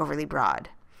and overly broad.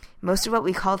 Most of what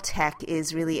we call tech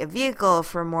is really a vehicle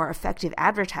for more effective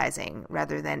advertising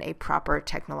rather than a proper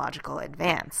technological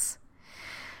advance.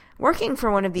 Working for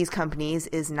one of these companies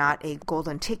is not a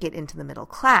golden ticket into the middle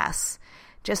class,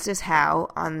 just as how,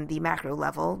 on the macro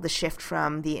level, the shift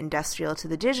from the industrial to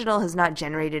the digital has not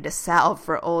generated a salve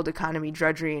for old economy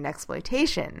drudgery and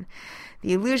exploitation.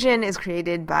 The illusion is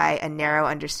created by a narrow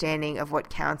understanding of what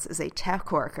counts as a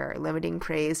tech worker, limiting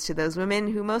praise to those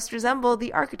women who most resemble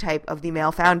the archetype of the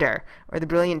male founder, or the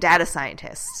brilliant data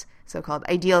scientists, so-called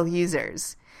ideal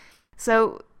users."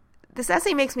 So this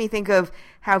essay makes me think of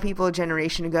how people a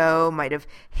generation ago might have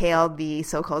hailed the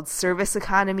so-called service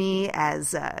economy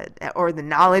as, or the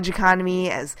knowledge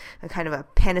economy as a kind of a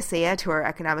panacea to our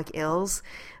economic ills.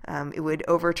 It would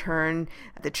overturn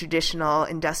the traditional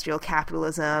industrial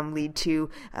capitalism, lead to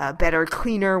better,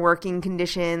 cleaner working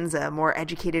conditions, a more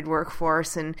educated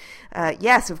workforce, and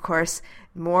yes, of course,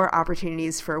 more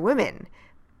opportunities for women.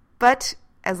 But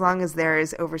as long as there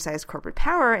is oversized corporate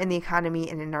power in the economy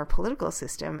and in our political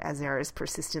system, as there has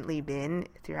persistently been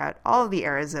throughout all of the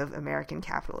eras of American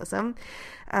capitalism,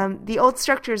 the old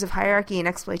structures of hierarchy and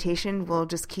exploitation will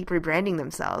just keep rebranding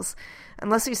themselves.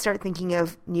 Unless we start thinking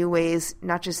of new ways,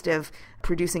 not just of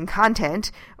producing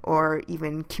content or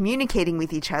even communicating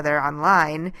with each other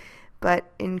online,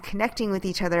 but in connecting with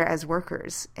each other as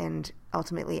workers and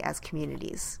ultimately as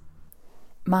communities.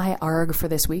 My ARG for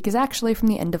this week is actually from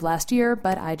the end of last year,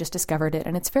 but I just discovered it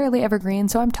and it's fairly evergreen,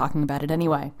 so I'm talking about it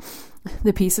anyway.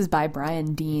 The piece is by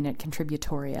Brian Dean at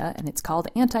Contributoria, and it's called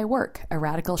Anti-Work, A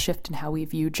Radical Shift in How We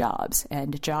View Jobs,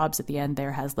 and jobs at the end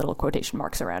there has little quotation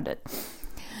marks around it.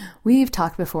 We've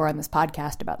talked before on this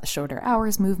podcast about the shorter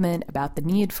hours movement, about the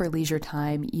need for leisure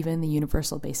time, even the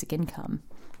universal basic income.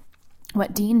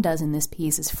 What Dean does in this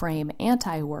piece is frame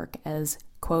anti-work as,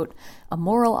 quote, a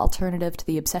moral alternative to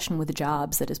the obsession with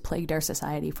jobs that has plagued our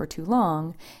society for too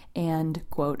long, and,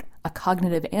 quote, a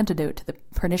cognitive antidote to the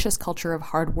pernicious culture of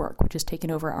hard work, which has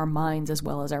taken over our minds as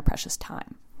well as our precious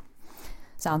time.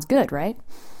 Sounds good, right?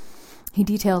 He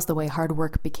details the way hard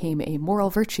work became a moral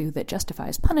virtue that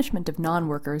justifies punishment of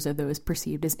non-workers or those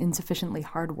perceived as insufficiently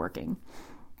hardworking.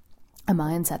 A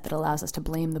mindset that allows us to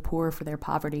blame the poor for their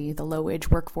poverty, the low-wage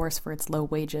workforce for its low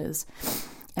wages,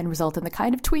 and result in the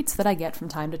kind of tweets that I get from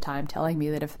time to time telling me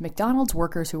that if McDonald's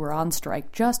workers who were on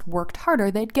strike just worked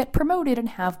harder, they'd get promoted and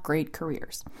have great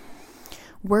careers.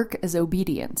 Work as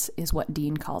obedience is what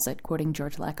Dean calls it, quoting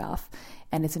George Lakoff,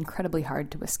 and it's incredibly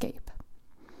hard to escape.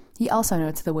 He also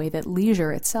notes the way that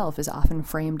leisure itself is often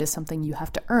framed as something you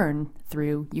have to earn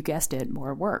through, you guessed it,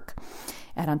 more work.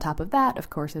 And on top of that,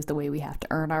 of course, is the way we have to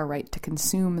earn our right to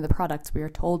consume the products we are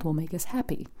told will make us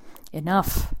happy.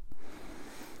 Enough.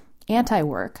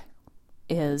 Anti-work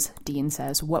is, Dean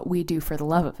says, what we do for the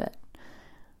love of it.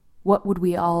 What would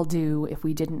we all do if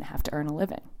we didn't have to earn a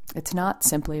living? It's not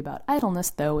simply about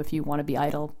idleness, though. If you want to be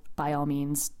idle, by all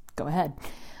means, go ahead.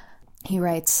 He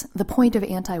writes, the point of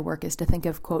anti-work is to think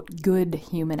of, quote, good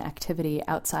human activity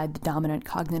outside the dominant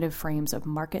cognitive frames of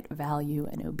market value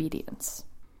and obedience.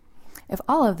 If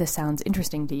all of this sounds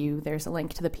interesting to you, there's a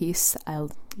link to the piece,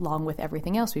 along with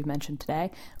everything else we've mentioned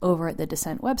today, over at the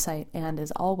Dissent website, and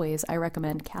as always, I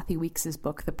recommend Kathy Weeks'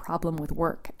 book, The Problem with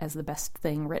Work, as the best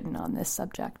thing written on this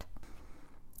subject.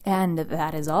 And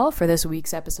that is all for this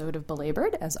week's episode of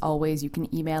Belabored. As always, you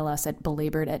can email us at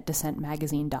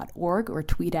belabored@dissentmagazine.org or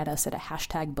tweet at us at a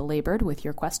hashtag belabored with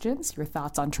your questions, your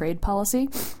thoughts on trade policy,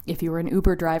 if you were an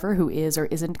Uber driver who is or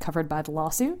isn't covered by the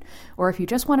lawsuit, or if you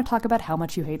just want to talk about how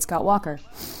much you hate Scott Walker.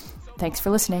 Thanks for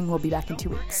listening. We'll be back in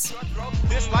 2 weeks.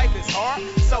 This life is hard,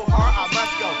 so hard I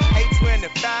must go.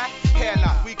 825,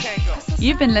 hairlock, we can't go.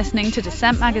 You've been listening to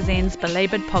Dissent Magazine's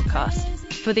Belabored podcast.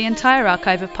 For the entire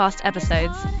archive of past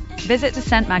episodes, visit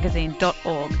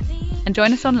dissentmagazine.org and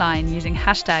join us online using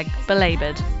hashtag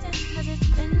Belabored.